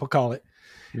what people call it,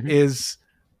 is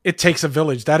it takes a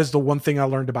village. That is the one thing I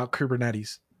learned about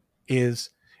Kubernetes is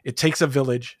it takes a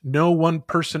village. No one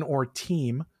person or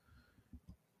team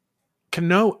can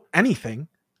know anything.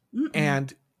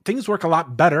 And things work a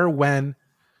lot better when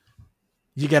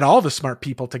you get all the smart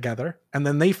people together and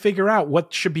then they figure out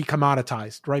what should be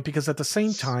commoditized, right? Because at the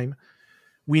same time,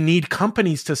 we need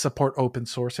companies to support open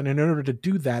source. And in order to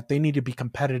do that, they need to be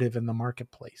competitive in the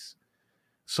marketplace.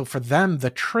 So for them, the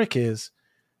trick is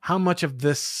how much of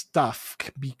this stuff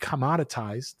can be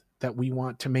commoditized that we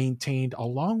want to maintain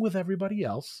along with everybody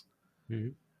else,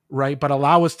 right? But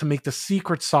allow us to make the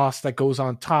secret sauce that goes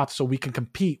on top so we can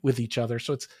compete with each other.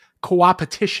 So it's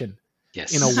co-opetition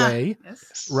in a way,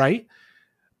 right?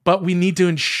 But we need to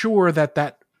ensure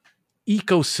that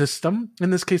ecosystem,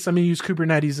 in this case, I'm going to use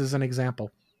Kubernetes as an example,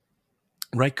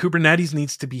 right? Kubernetes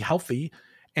needs to be healthy,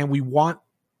 and we want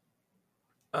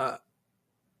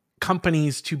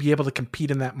companies to be able to compete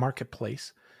in that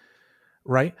marketplace,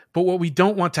 right? But what we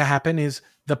don't want to happen is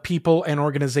the people and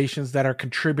organizations that are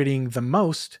contributing the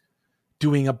most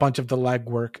doing a bunch of the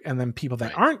legwork, and then people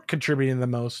that aren't contributing the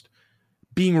most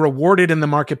being rewarded in the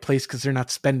marketplace because they're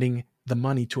not spending the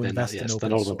money to invest in open source. They're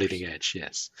not on the bleeding edge,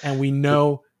 yes. And we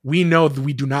know we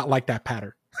do not like that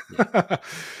pattern.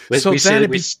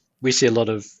 We see a lot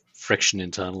of friction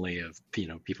internally of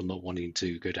people not wanting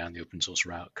to go down the open source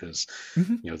route because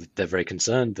they're very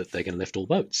concerned that they're going to lift all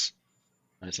boats.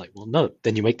 And it's like, well, no,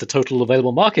 then you make the total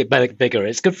available market bigger.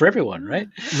 It's good for everyone, right?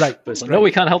 Right. But it's like, no,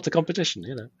 we can't help the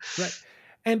competition, Right.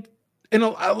 And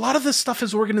a lot of this stuff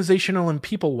is organizational and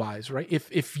people wise, right?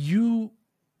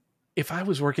 If I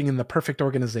was working in the perfect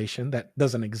organization that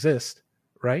doesn't exist,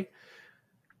 right?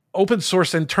 Open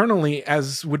source internally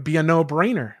as would be a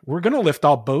no-brainer. We're going to lift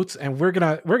all boats and we're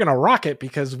going to rock it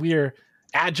because we're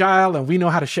agile and we know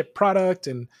how to ship product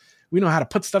and we know how to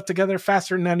put stuff together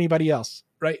faster than anybody else,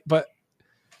 right? But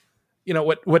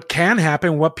what can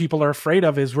happen, what people are afraid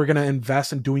of is we're going to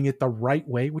invest in doing it the right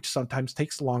way, which sometimes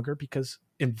takes longer because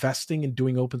investing in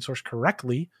doing open source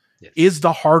correctly is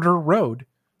the harder road.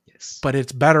 But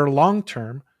it's better long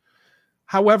term.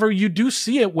 However, you do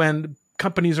see it when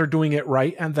companies are doing it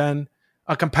right, and then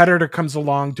a competitor comes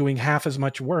along doing half as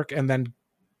much work, and then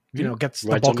gets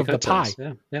the bulk of the pie.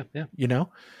 Yeah.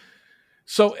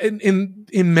 So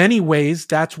in many ways,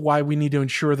 that's why we need to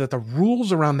ensure that the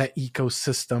rules around that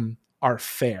ecosystem are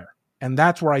fair, and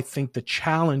that's where I think the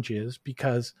challenge is,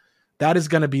 because that is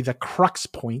going to be the crux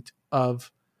point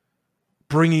of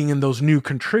bringing in those new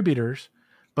contributors.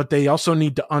 But they also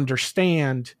need to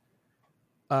understand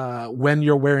when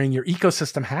you're wearing your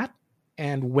ecosystem hat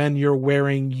and when you're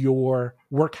wearing your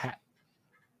work hat.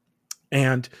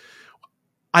 And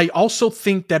I also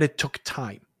think that it took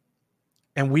time.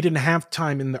 And we didn't have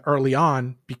time in the early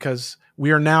on because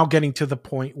we are now getting to the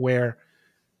point where,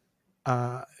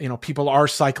 people are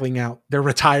cycling out, they're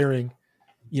retiring,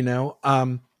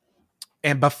 and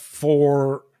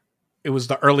before it was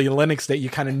the early Linux that you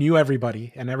kind of knew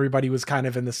everybody and everybody was kind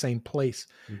of in the same place.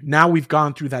 Mm-hmm. Now we've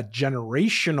gone through that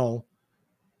generational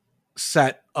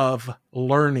set of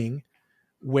learning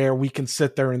where we can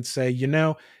sit there and say,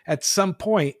 at some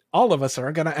point, all of us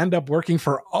are going to end up working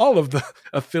for all of the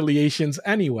affiliations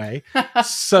anyway.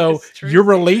 So your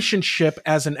relationship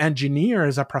as an engineer,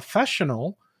 as a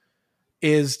professional,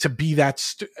 is to be that.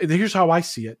 Here's how I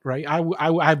see it, right?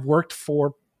 I've worked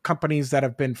for companies that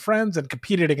have been friends and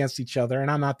competed against each other,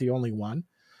 and I'm not the only one,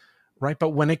 right? But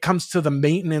when it comes to the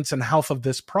maintenance and health of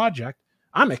this project,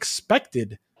 I'm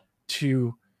expected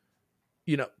to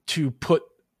put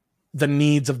the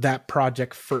needs of that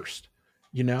project first,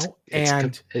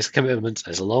 it's commitment,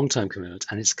 it's a long-term commitment,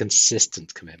 and it's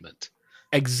consistent commitment.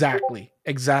 Exactly.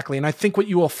 And I think what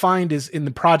you will find is in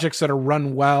the projects that are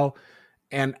run well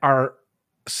and are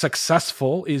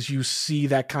successful is you see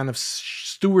that kind of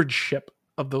stewardship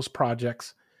of those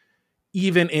projects,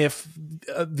 even if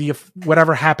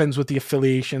whatever happens with the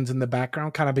affiliations in the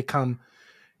background kind of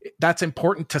that's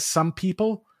important to some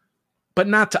people, but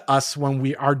not to us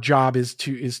when our job is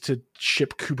to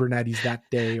ship Kubernetes that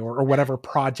day or whatever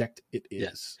project it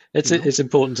is. Yeah. It's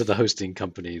important to the hosting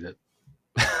company that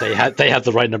they have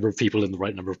the right number of people in the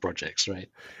right number of projects, right?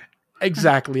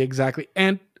 Exactly.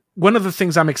 And one of the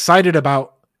things I'm excited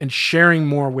about and sharing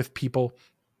more with people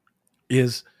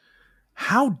is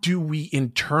how do we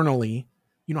internally,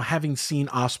 having seen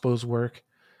OSPO's work,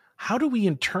 how do we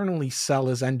internally sell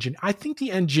as engineer? I think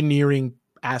the engineering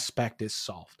aspect is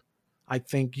solved. I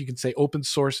think you can say open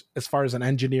source as far as an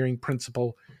engineering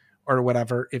principle or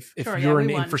whatever. If you're in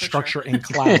infrastructure and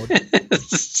cloud.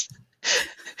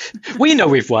 We know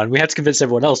we've won. We have to convince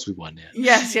everyone else we won. Yeah.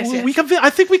 Yes. I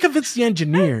think we convinced the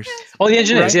engineers. Oh, the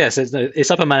engineers, right? Yes.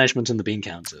 It's upper management and the bean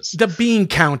counters. The bean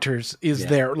counters is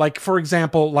there. Like, for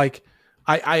example, like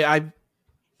I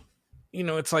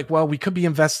it's like, well, we could be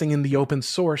investing in the open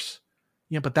source.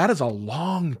 Yeah, but that is a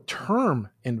long-term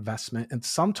investment. And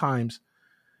sometimes,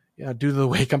 due to the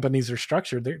way companies are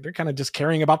structured, they're kind of just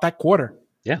caring about that quarter.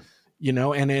 Yeah.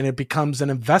 And it becomes an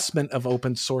investment of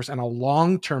open source and a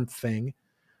long-term thing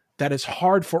that is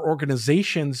hard for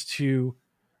organizations to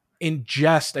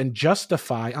ingest and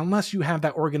justify unless you have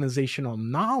that organizational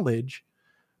knowledge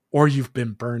or you've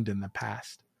been burned in the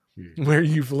past where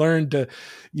you've learned to,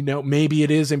 maybe it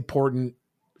is important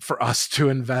for us to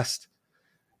invest.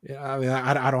 I mean,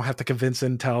 I don't have to convince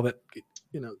Intel that,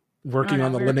 working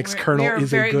on the Linux kernel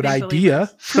is a good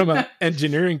idea from an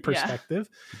engineering perspective,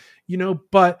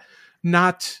 but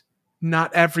not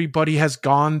everybody has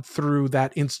gone through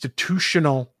that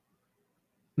institutional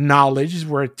knowledge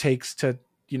where it takes to,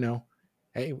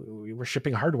 hey, we're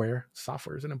shipping hardware.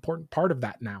 Software is an important part of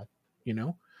that now,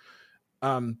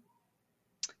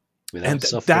 and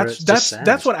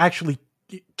that's what actually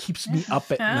keeps me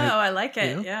up at night. Oh, I like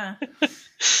it. Yeah.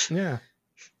 Yeah.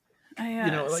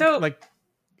 Like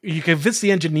you convince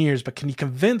the engineers, but can you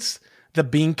convince the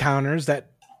bean counters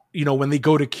that, when they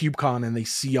go to KubeCon and they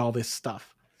see all this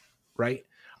stuff, right?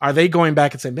 Are they going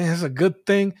back and saying, man, it's a good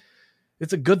thing.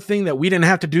 It's a good thing that we didn't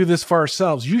have to do this for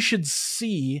ourselves. You should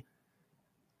see,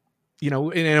 in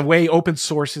a way, open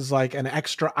source is like an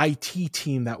extra IT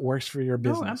team that works for your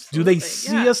business. Do they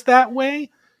see us that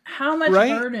way? How much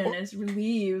burden is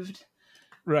relieved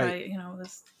by,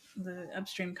 the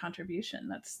upstream contribution?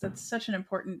 That's such an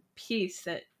important piece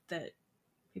that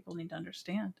people need to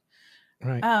understand.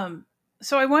 Right.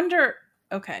 So I wonder,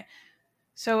 okay,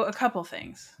 so a couple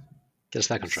things. Get us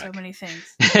back on track. So many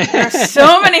things. There are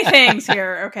so many things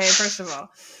here. Okay, first of all.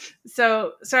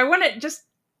 So I want to just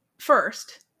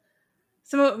first,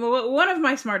 one of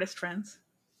my smartest friends,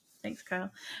 thanks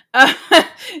Kyle,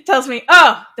 tells me,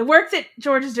 the work that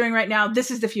George is doing right now,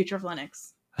 this is the future of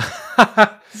Linux.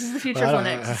 This is the future of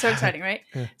Linux. It's so exciting, right?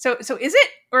 Yeah. So is it,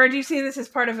 or do you see this as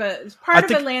part of a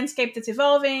landscape that's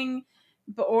evolving,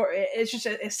 or it's just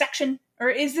a section, or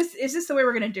is this the way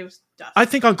we're going to do stuff? I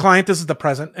think on client this is the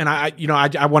present, and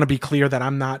I want to be clear that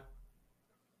I'm not,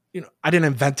 I didn't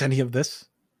invent any of this.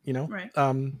 Right.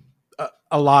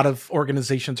 A lot of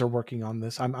organizations are working on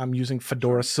this. I'm using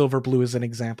Fedora Silverblue as an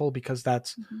example because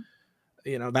that's,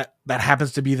 that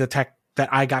happens to be the tech that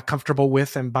I got comfortable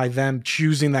with, and by them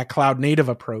choosing that cloud native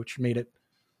approach made it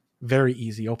very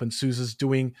easy. OpenSUSE is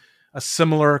doing a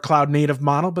similar cloud native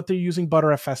model, but they're using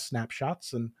Btrfs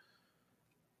snapshots. And,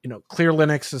 Clear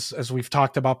Linux, as we've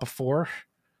talked about before,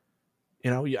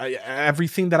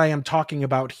 everything that I am talking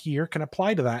about here can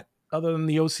apply to that, other than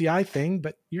the OCI thing,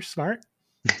 but you're smart,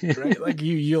 right? Like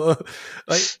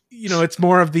it's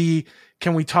more of the,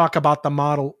 can we talk about the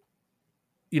model?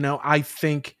 I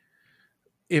think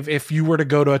if you were to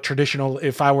go to a traditional,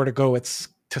 if I were to go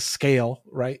to scale,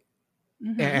 right?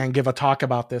 Mm-hmm. And give a talk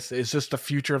about this, is just the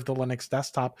future of the Linux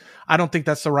desktop. I don't think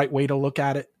that's the right way to look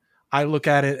at it. I look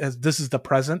at it as this is the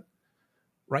present,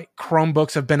 right?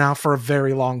 Chromebooks have been out for a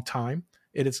very long time.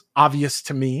 It is obvious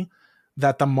to me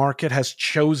that the market has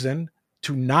chosen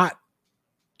to not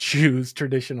choose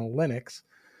traditional Linux.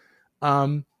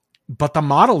 But the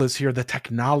model is here. The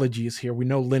technology is here. We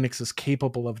know Linux is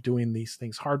capable of doing these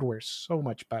things. Hardware is so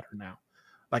much better now.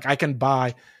 Like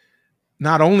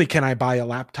not only can I buy a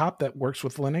laptop that works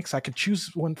with Linux, I could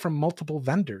choose one from multiple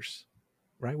vendors,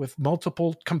 right? With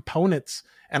multiple components.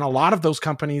 And a lot of those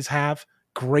companies have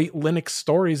great Linux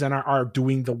stories and are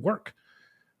doing the work,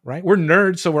 right? We're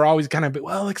nerds, so we're always kind of,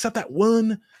 well, except that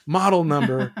one model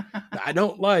number that I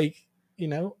don't like,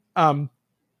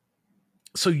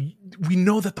 so we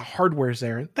know that the hardware is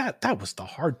there, and that was the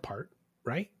hard part,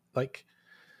 right? Like,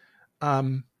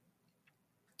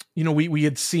 we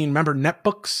had seen, remember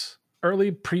netbooks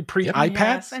early, pre iPads,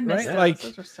 yes, I missed right? Those. Like,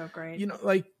 those were so great.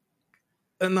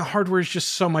 And the hardware is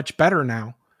just so much better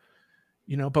now,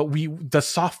 but the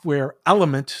software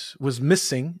element was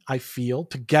missing, I feel,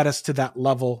 to get us to that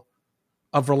level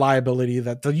of reliability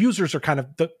that the users are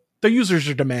the users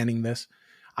are demanding this.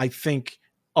 I think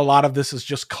a lot of this is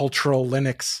just cultural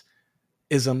Linux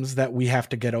isms that we have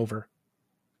to get over.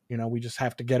 We just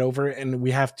have to get over it, and we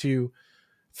have to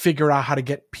figure out how to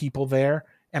get people there.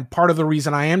 And part of the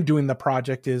reason I am doing the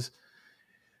project is,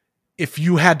 if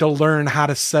you had to learn how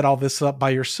to set all this up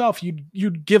by yourself,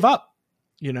 you'd give up,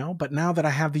 but now that I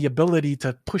have the ability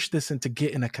to push this into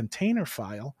Git in a container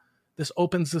file, this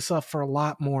opens this up for a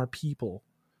lot more people,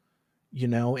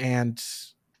 and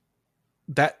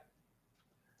that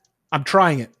I'm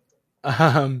trying it.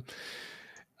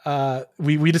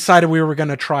 We decided we were going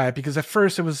to try it because at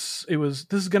first it was,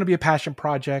 this is going to be a passion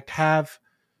project, have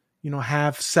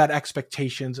set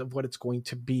expectations of what it's going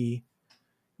to be,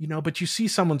 but you see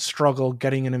someone struggle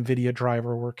getting an NVIDIA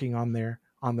driver working on their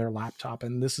laptop.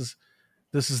 And this is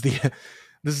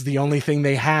the only thing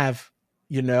they have,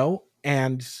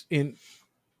 and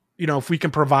if we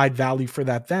can provide value for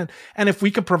that then, and if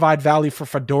we can provide value for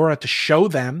Fedora to show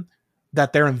them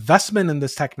that their investment in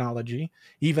this technology,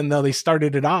 even though they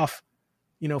started it off,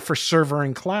 for server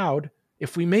and cloud,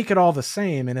 if we make it all the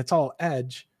same and it's all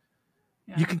edge,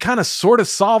 you can kind of sort of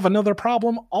solve another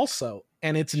problem also.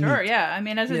 And it's sure. Neat. Yeah. I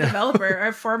mean, as a developer,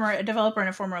 a developer in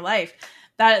a former life,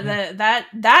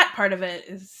 that part of it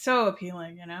is so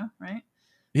appealing, right?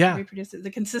 Yeah. Reproduce it,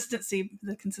 the consistency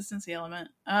element.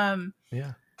 Yeah.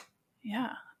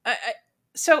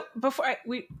 So before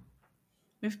we've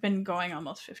been going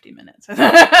almost 50 minutes,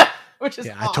 which is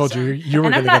awesome. I told you were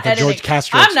going to get the George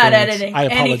Castro I'm not experience. editing I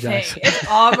apologize. anything. It's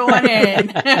all going in.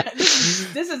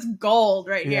 This is gold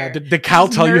right here. Did Cal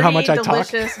tell you how much I talk?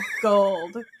 Delicious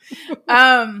gold.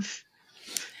 But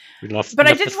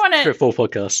I did want to... full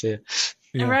podcast,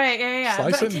 yeah. Right, yeah.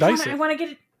 Slice but it and dice it. I want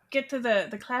to get to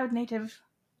the cloud native,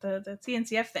 the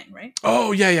CNCF thing, right?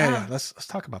 Oh, yeah. Let's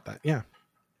talk about that, yeah.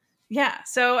 Yeah,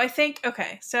 so I think,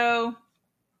 okay, so...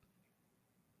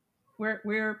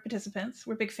 We're participants.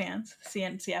 We're big fans of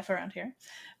CNCF around here.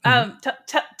 Mm-hmm.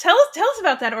 Tell us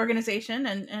about that organization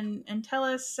and tell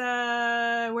us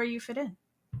where you fit in.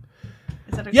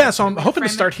 So I'm hoping to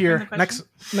start here next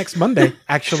Monday.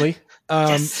 Actually,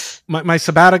 yes. my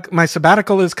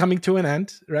sabbatical is coming to an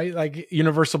end. Right, like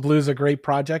Universal Blue is a great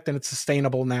project and it's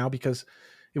sustainable now because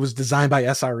it was designed by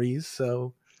SREs.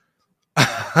 So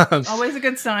always a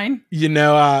good sign.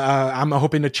 I'm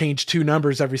hoping to change 2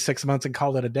 numbers every 6 months and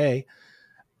call it a day.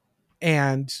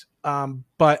 And,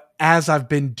 but as I've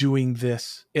been doing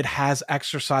this, it has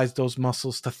exercised those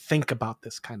muscles to think about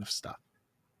this kind of stuff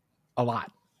a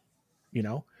lot,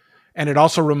 and it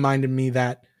also reminded me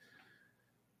that,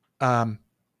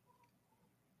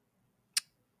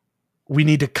 we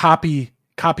need to copy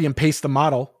and paste the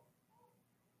model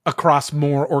across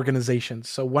more organizations.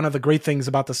 So one of the great things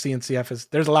about the CNCF is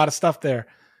there's a lot of stuff there,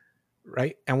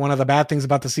 right? And one of the bad things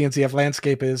about the CNCF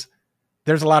landscape is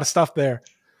there's a lot of stuff there.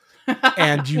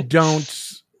 And you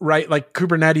don't, right? Like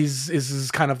Kubernetes is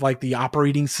kind of like the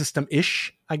operating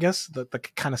system-ish, I guess, the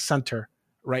kind of center,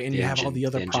 right? And you have all the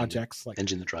other projects. Like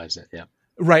engine that drives it, yeah.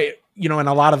 Right. And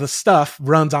a lot of the stuff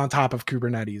runs on top of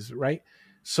Kubernetes, right?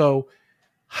 So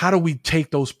how do we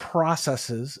take those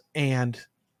processes and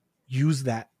use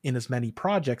that in as many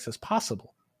projects as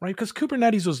possible, right? Because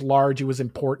Kubernetes was large, it was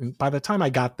important. By the time I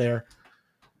got there,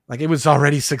 like it was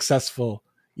already successful,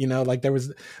 like there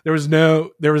was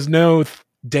no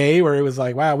day where it was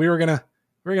like, wow, we were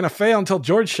gonna fail until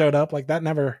George showed up. Like that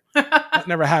never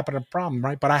happened, a problem,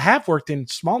 right? But I have worked in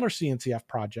smaller CNCF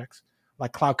projects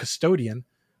like Cloud Custodian,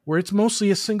 where it's mostly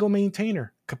a single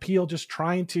maintainer, Kapil just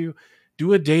trying to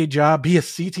do a day job, be a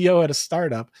CTO at a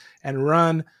startup, and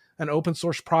run an open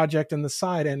source project on the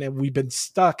side. And we've been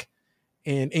stuck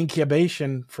in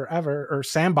incubation forever, or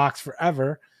sandbox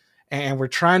forever, and we're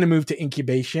trying to move to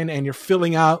incubation, and you're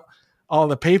filling out all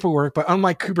the paperwork. But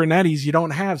unlike Kubernetes, you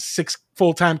don't have 6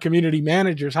 full-time community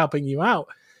managers helping you out.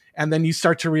 And then you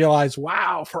start to realize,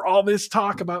 wow, for all this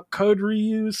talk about code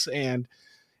reuse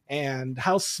and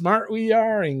how smart we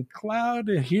are in cloud,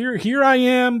 and here I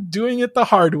am doing it the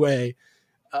hard way.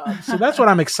 So that's what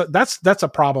I'm excited. That's a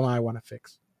problem I want to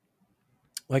fix.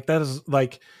 Like that is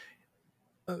like,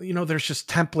 there's just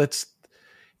templates,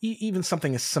 even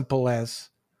something as simple as,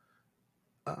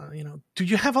 do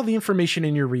you have all the information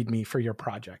in your README for your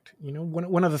project?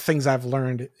 One of the things I've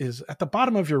learned is at the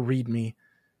bottom of your README,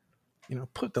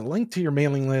 put the link to your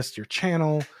mailing list, your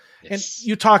channel. Yes. And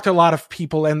you talk to a lot of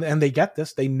people and they get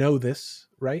this, they know this,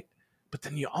 right? But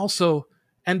then you also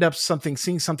end up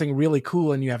seeing something really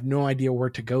cool and you have no idea where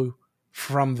to go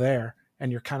from there.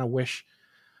 And you're kind of wish,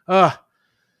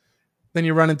 then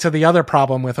you run into the other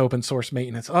problem with open source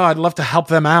maintenance. I'd love to help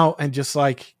them out and just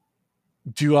like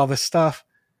do all this stuff.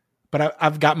 But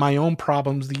I've got my own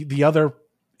problems. The other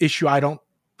issue I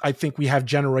think we have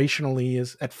generationally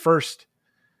is at first,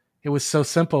 it was so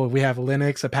simple. We have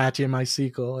Linux, Apache, and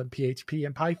MySQL, and PHP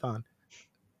and Python.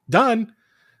 Done,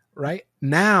 right?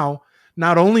 Now,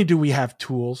 not only do we have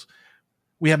tools,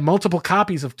 we have multiple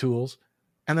copies of tools.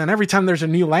 And then every time there's a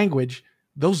new language,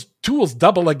 those tools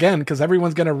double again because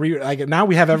everyone's going to now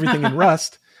we have everything in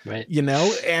Rust, right?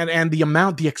 And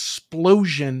the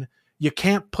explosion, you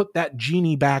can't put that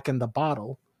genie back in the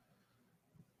bottle.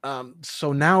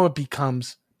 So now it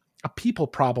becomes a people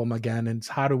problem again. And it's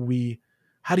how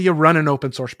do you run an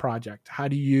open source project? How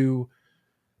do you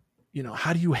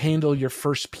handle your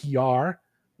first PR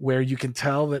where you can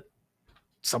tell that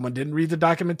someone didn't read the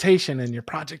documentation and your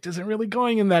project isn't really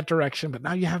going in that direction, but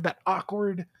now you have that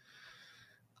awkward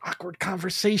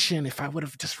conversation. If I would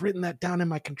have just written that down in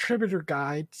my contributor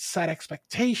guide, set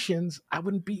expectations, I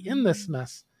wouldn't be in this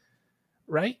mess,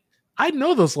 right? I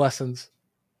know those lessons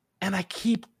and I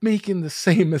keep making the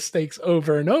same mistakes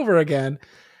over and over again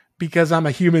because I'm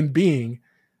a human being.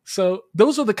 So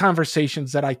those are the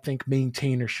conversations that I think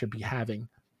maintainers should be having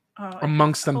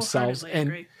amongst themselves. And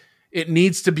agree. It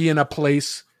needs to be in a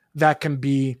place that can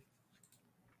be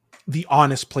the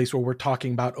honest place where we're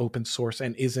talking about open source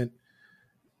and isn't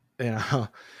where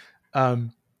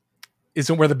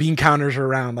the bean counters are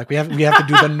around. Like we have to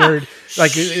do the nerd,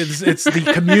 like it's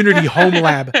the community home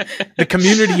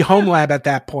lab, at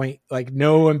that point, like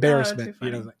no embarrassment.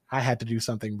 I had to do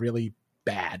something really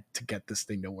bad to get this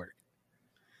thing to work.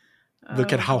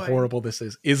 Look at how horrible this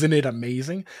is. Isn't it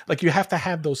amazing? Like you have to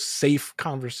have those safe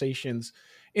conversations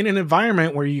in an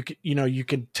environment where you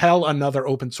can tell another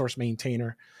open source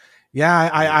maintainer,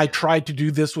 I tried to do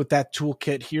this with that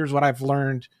toolkit. Here's what I've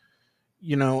learned,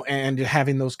 and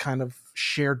having those kind of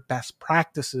shared best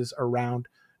practices around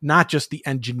not just the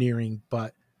engineering,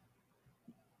 but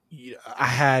I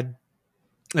had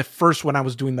at first when I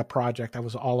was doing the project, I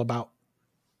was all about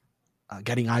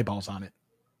getting eyeballs on it,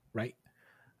 right?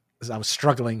 As I was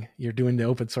struggling, you're doing the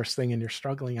open source thing and you're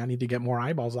struggling. I need to get more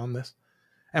eyeballs on this.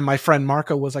 And my friend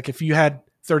Marco was like, if you had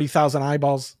 30,000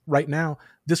 eyeballs right now,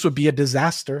 this would be a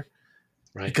disaster,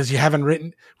 right? Because we haven't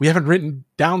written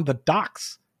down the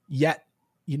docs yet,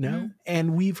 Mm-hmm.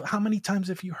 And how many times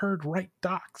have you heard write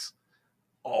docs?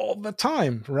 All the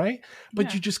time, right?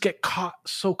 But you just get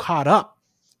so caught up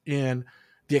in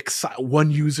the one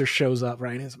user shows up,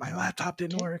 right? And my laptop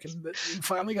didn't work and you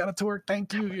finally got it to work.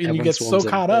 Thank you. And you get so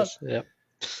caught up. Yep.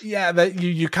 Yeah, that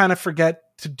you kind of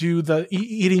forget to do the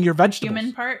eating your vegetables.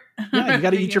 Human part. Yeah, you got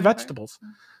to eat your vegetables.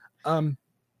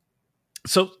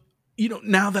 So,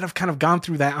 now that I've kind of gone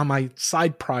through that on my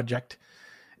side project,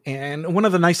 and one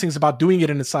of the nice things about doing it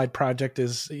in a side project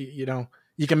is,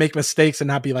 you can make mistakes and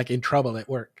not be like in trouble at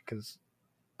work because,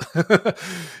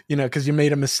 because you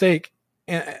made a mistake.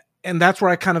 And that's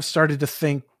where I kind of started to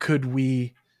think, could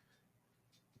we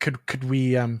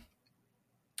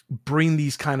bring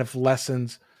these kind of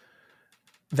lessons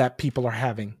that people are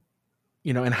having,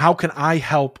 and how can I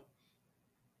help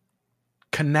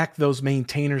connect those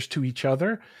maintainers to each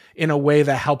other in a way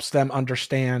that helps them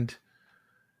understand,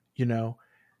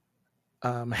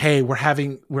 hey, we're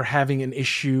having an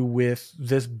issue with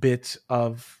this bit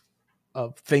of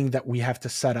thing that we have to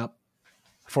set up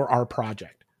for our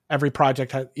project. Every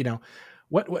project has,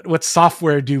 what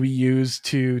software do we use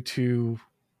to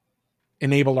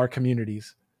enable our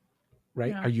communities,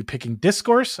 right? Yeah. Are you picking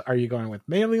Discourse? Are you going with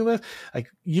mailing list? Like,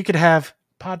 you could have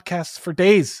podcasts for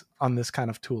days on this kind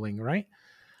of tooling, right?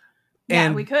 Yeah,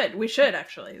 and we should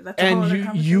actually. That's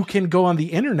and you can go on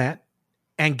the internet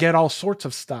and get all sorts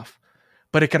of stuff,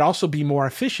 but it could also be more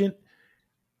efficient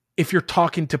if you're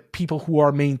talking to people who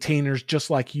are maintainers just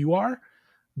like you are,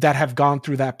 that have gone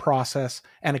through that process,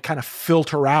 and it kind of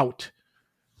filter out,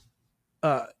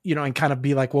 and kind of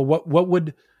be like, well,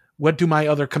 what do my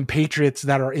other compatriots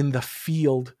that are in the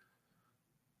field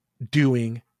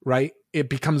doing, right? It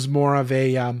becomes more of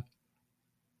a,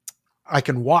 I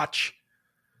can watch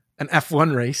an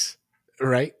F1 race,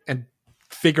 right? And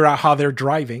figure out how they're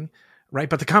driving, right?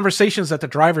 But the conversations that the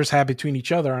drivers have between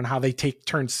each other on how they take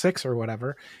turn 6 or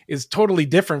whatever is totally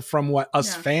different from what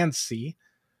us fans see,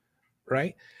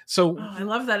 right? So I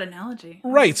love that analogy.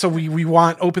 Right. So we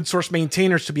want open source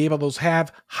maintainers to be able to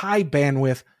have high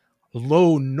bandwidth,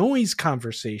 low noise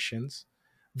conversations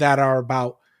that are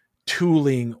about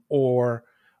tooling or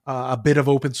a bit of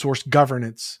open source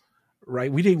governance,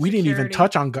 right? We didn't even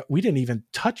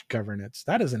touch governance.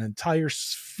 That is an entire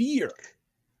sphere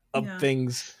of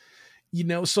things,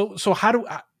 so how do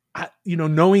I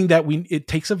knowing that it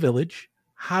takes a village,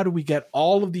 how do we get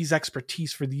all of these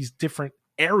expertise for these different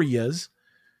areas,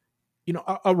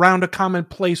 around a common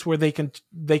place where they can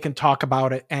talk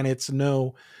about it, and it's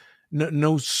no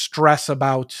stress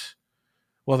about,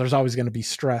 well, there's always going to be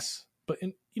stress, but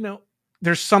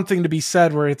there's something to be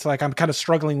said where it's like, I'm kind of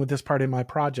struggling with this part in my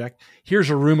project. Here's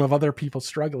a room of other people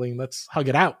struggling. Let's hug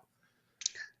it out.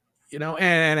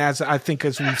 And as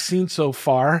we've seen so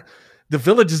far, the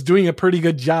village is doing a pretty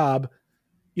good job,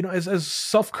 as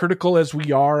self-critical as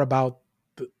we are about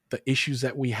the issues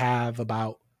that we have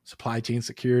about supply chain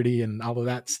security and all of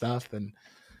that stuff.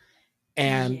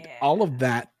 And all of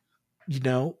that,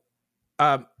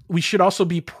 we should also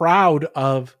be proud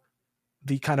of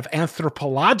the kind of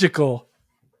anthropological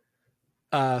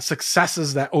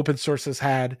successes that open source has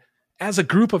had as a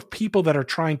group of people that are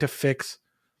trying to fix.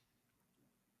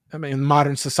 I mean,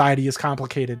 modern society is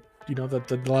complicated.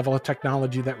 The level of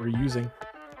technology that we're using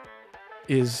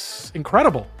is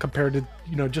incredible compared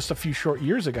to, just a few short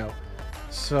years ago.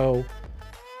 So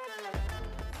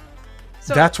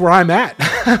that's where I'm at.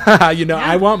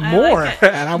 I want more,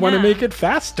 and I want to make it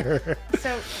faster.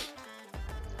 So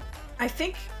I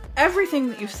think everything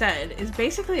that you've said is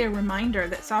basically a reminder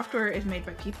that software is made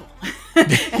by people.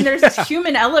 And there's this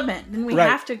human element, and we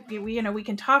have to, we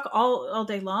can talk all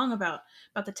day long about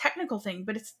the technical thing,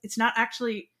 but it's not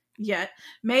actually yet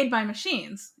made by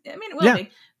machines. I mean, it will be,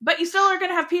 but you still are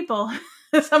going to have people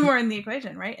somewhere in the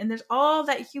equation, right? And there's all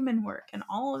that human work and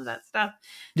all of that stuff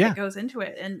that goes into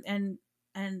it. And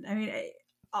I mean,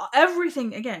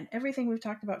 everything we've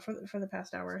talked about for the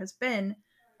past hour has been,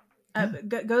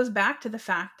 goes back to the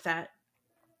fact that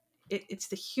it's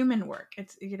the human work.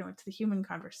 It's, it's the human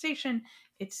conversation.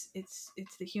 It's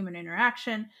the human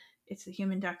interaction. It's the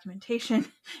human documentation.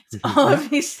 It's all of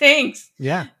these things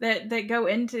that go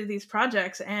into these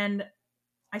projects. And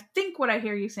I think what I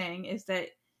hear you saying is that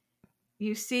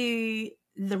you see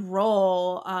the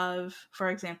role of, for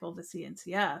example, the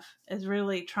CNCF as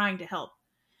really trying to help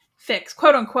fix,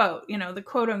 quote unquote, the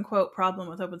quote unquote problem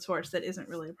with open source that isn't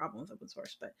really a problem with open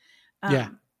source, but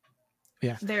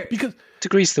because to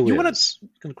grease the wheels,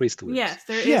 grease the wheels. Yes,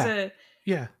 there is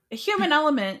a human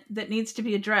element that needs to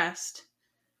be addressed,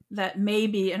 that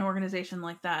maybe an organization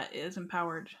like that is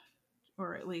empowered,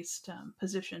 or at least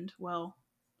positioned well.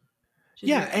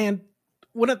 And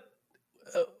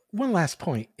one last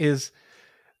point is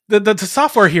the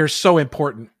software here is so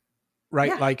important,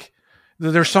 right? Like,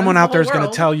 there's someone out there who's going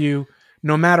to tell you,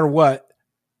 no matter what,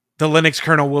 the Linux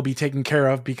kernel will be taken care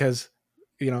of, because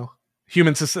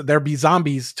humans, there'd be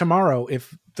zombies tomorrow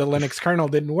if the Linux kernel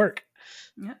didn't work,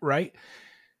 right?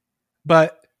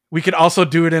 But we could also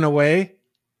do it in a way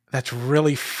that's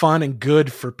really fun and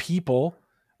good for people,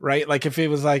 right? Like, if it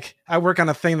was like, I work on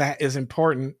a thing that is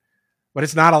important, but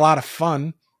it's not a lot of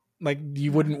fun, like,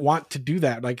 you wouldn't want to do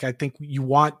that. Like, I think you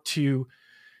want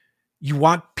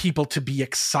people to be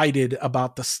excited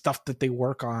about the stuff that they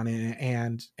work on,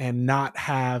 and not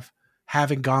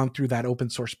having gone through that open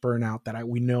source burnout that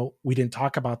we know, we didn't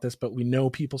talk about this, but we know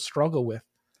people struggle with.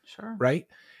 Sure. Right.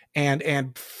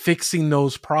 And fixing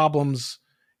those problems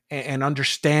and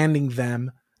understanding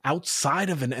them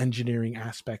outside of an engineering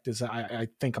aspect is, I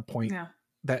think, a point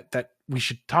that we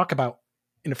should talk about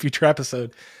in a future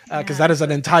episode, because that is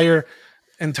an entire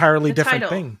entirely The different title,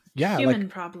 thing. Yeah, human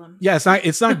problem. Yeah,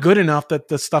 it's not good enough that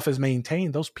the stuff is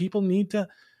maintained. Those people need to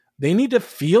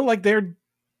feel like they're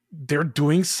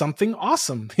doing something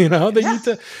awesome. They need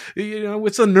to,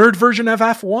 it's a nerd version of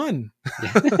F1.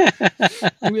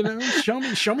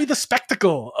 Show me the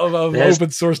spectacle of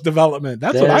open source development.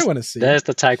 That's what I want to see. There's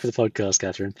the tag for the podcast,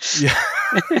 Catherine. Yeah.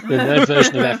 The nerd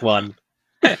version of F1.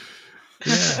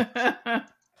 Yeah.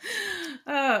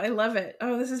 Oh, I love it.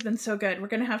 Oh, this has been so good. We're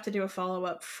going to have to do a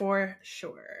follow-up for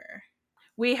sure.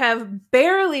 We have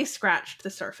barely scratched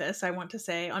the surface, I want to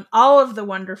say, on all of the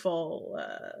wonderful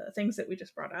things that we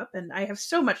just brought up. And I have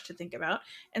so much to think about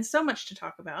and so much to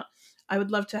talk about. I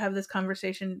would love to have this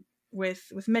conversation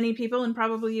with many people and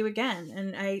probably you again.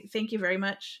 And I thank you very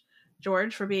much,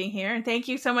 George, for being here. And thank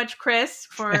you so much, Chris,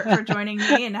 for joining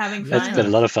me and having fun. It's been a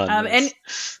lot of fun. And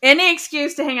any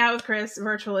excuse to hang out with Chris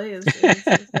virtually is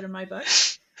good in my book.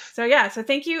 So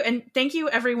thank you. And thank you,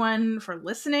 everyone, for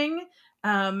listening.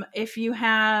 If you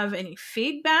have any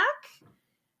feedback,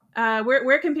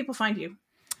 where can people find you?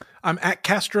 I'm at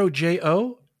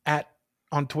CastroJO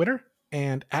on Twitter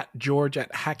and at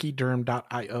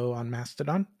George@hackyderm.io on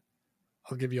Mastodon.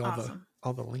 I'll give you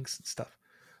all the links and stuff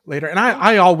later. And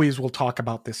I always will talk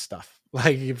about this stuff.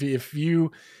 Like if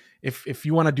you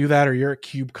want to do that, or you're at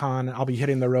KubeCon, I'll be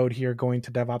hitting the road here, going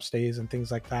to DevOps days and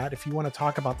things like that. If you want to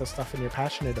talk about this stuff and you're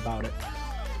passionate about it,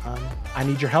 I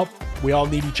need your help. We all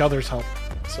need each other's help.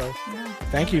 So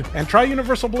thank you. And try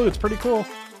Universal Blue. It's pretty cool.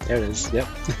 There it is. Yep.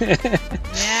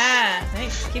 Yeah.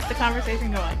 Thanks. Keep the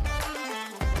conversation going.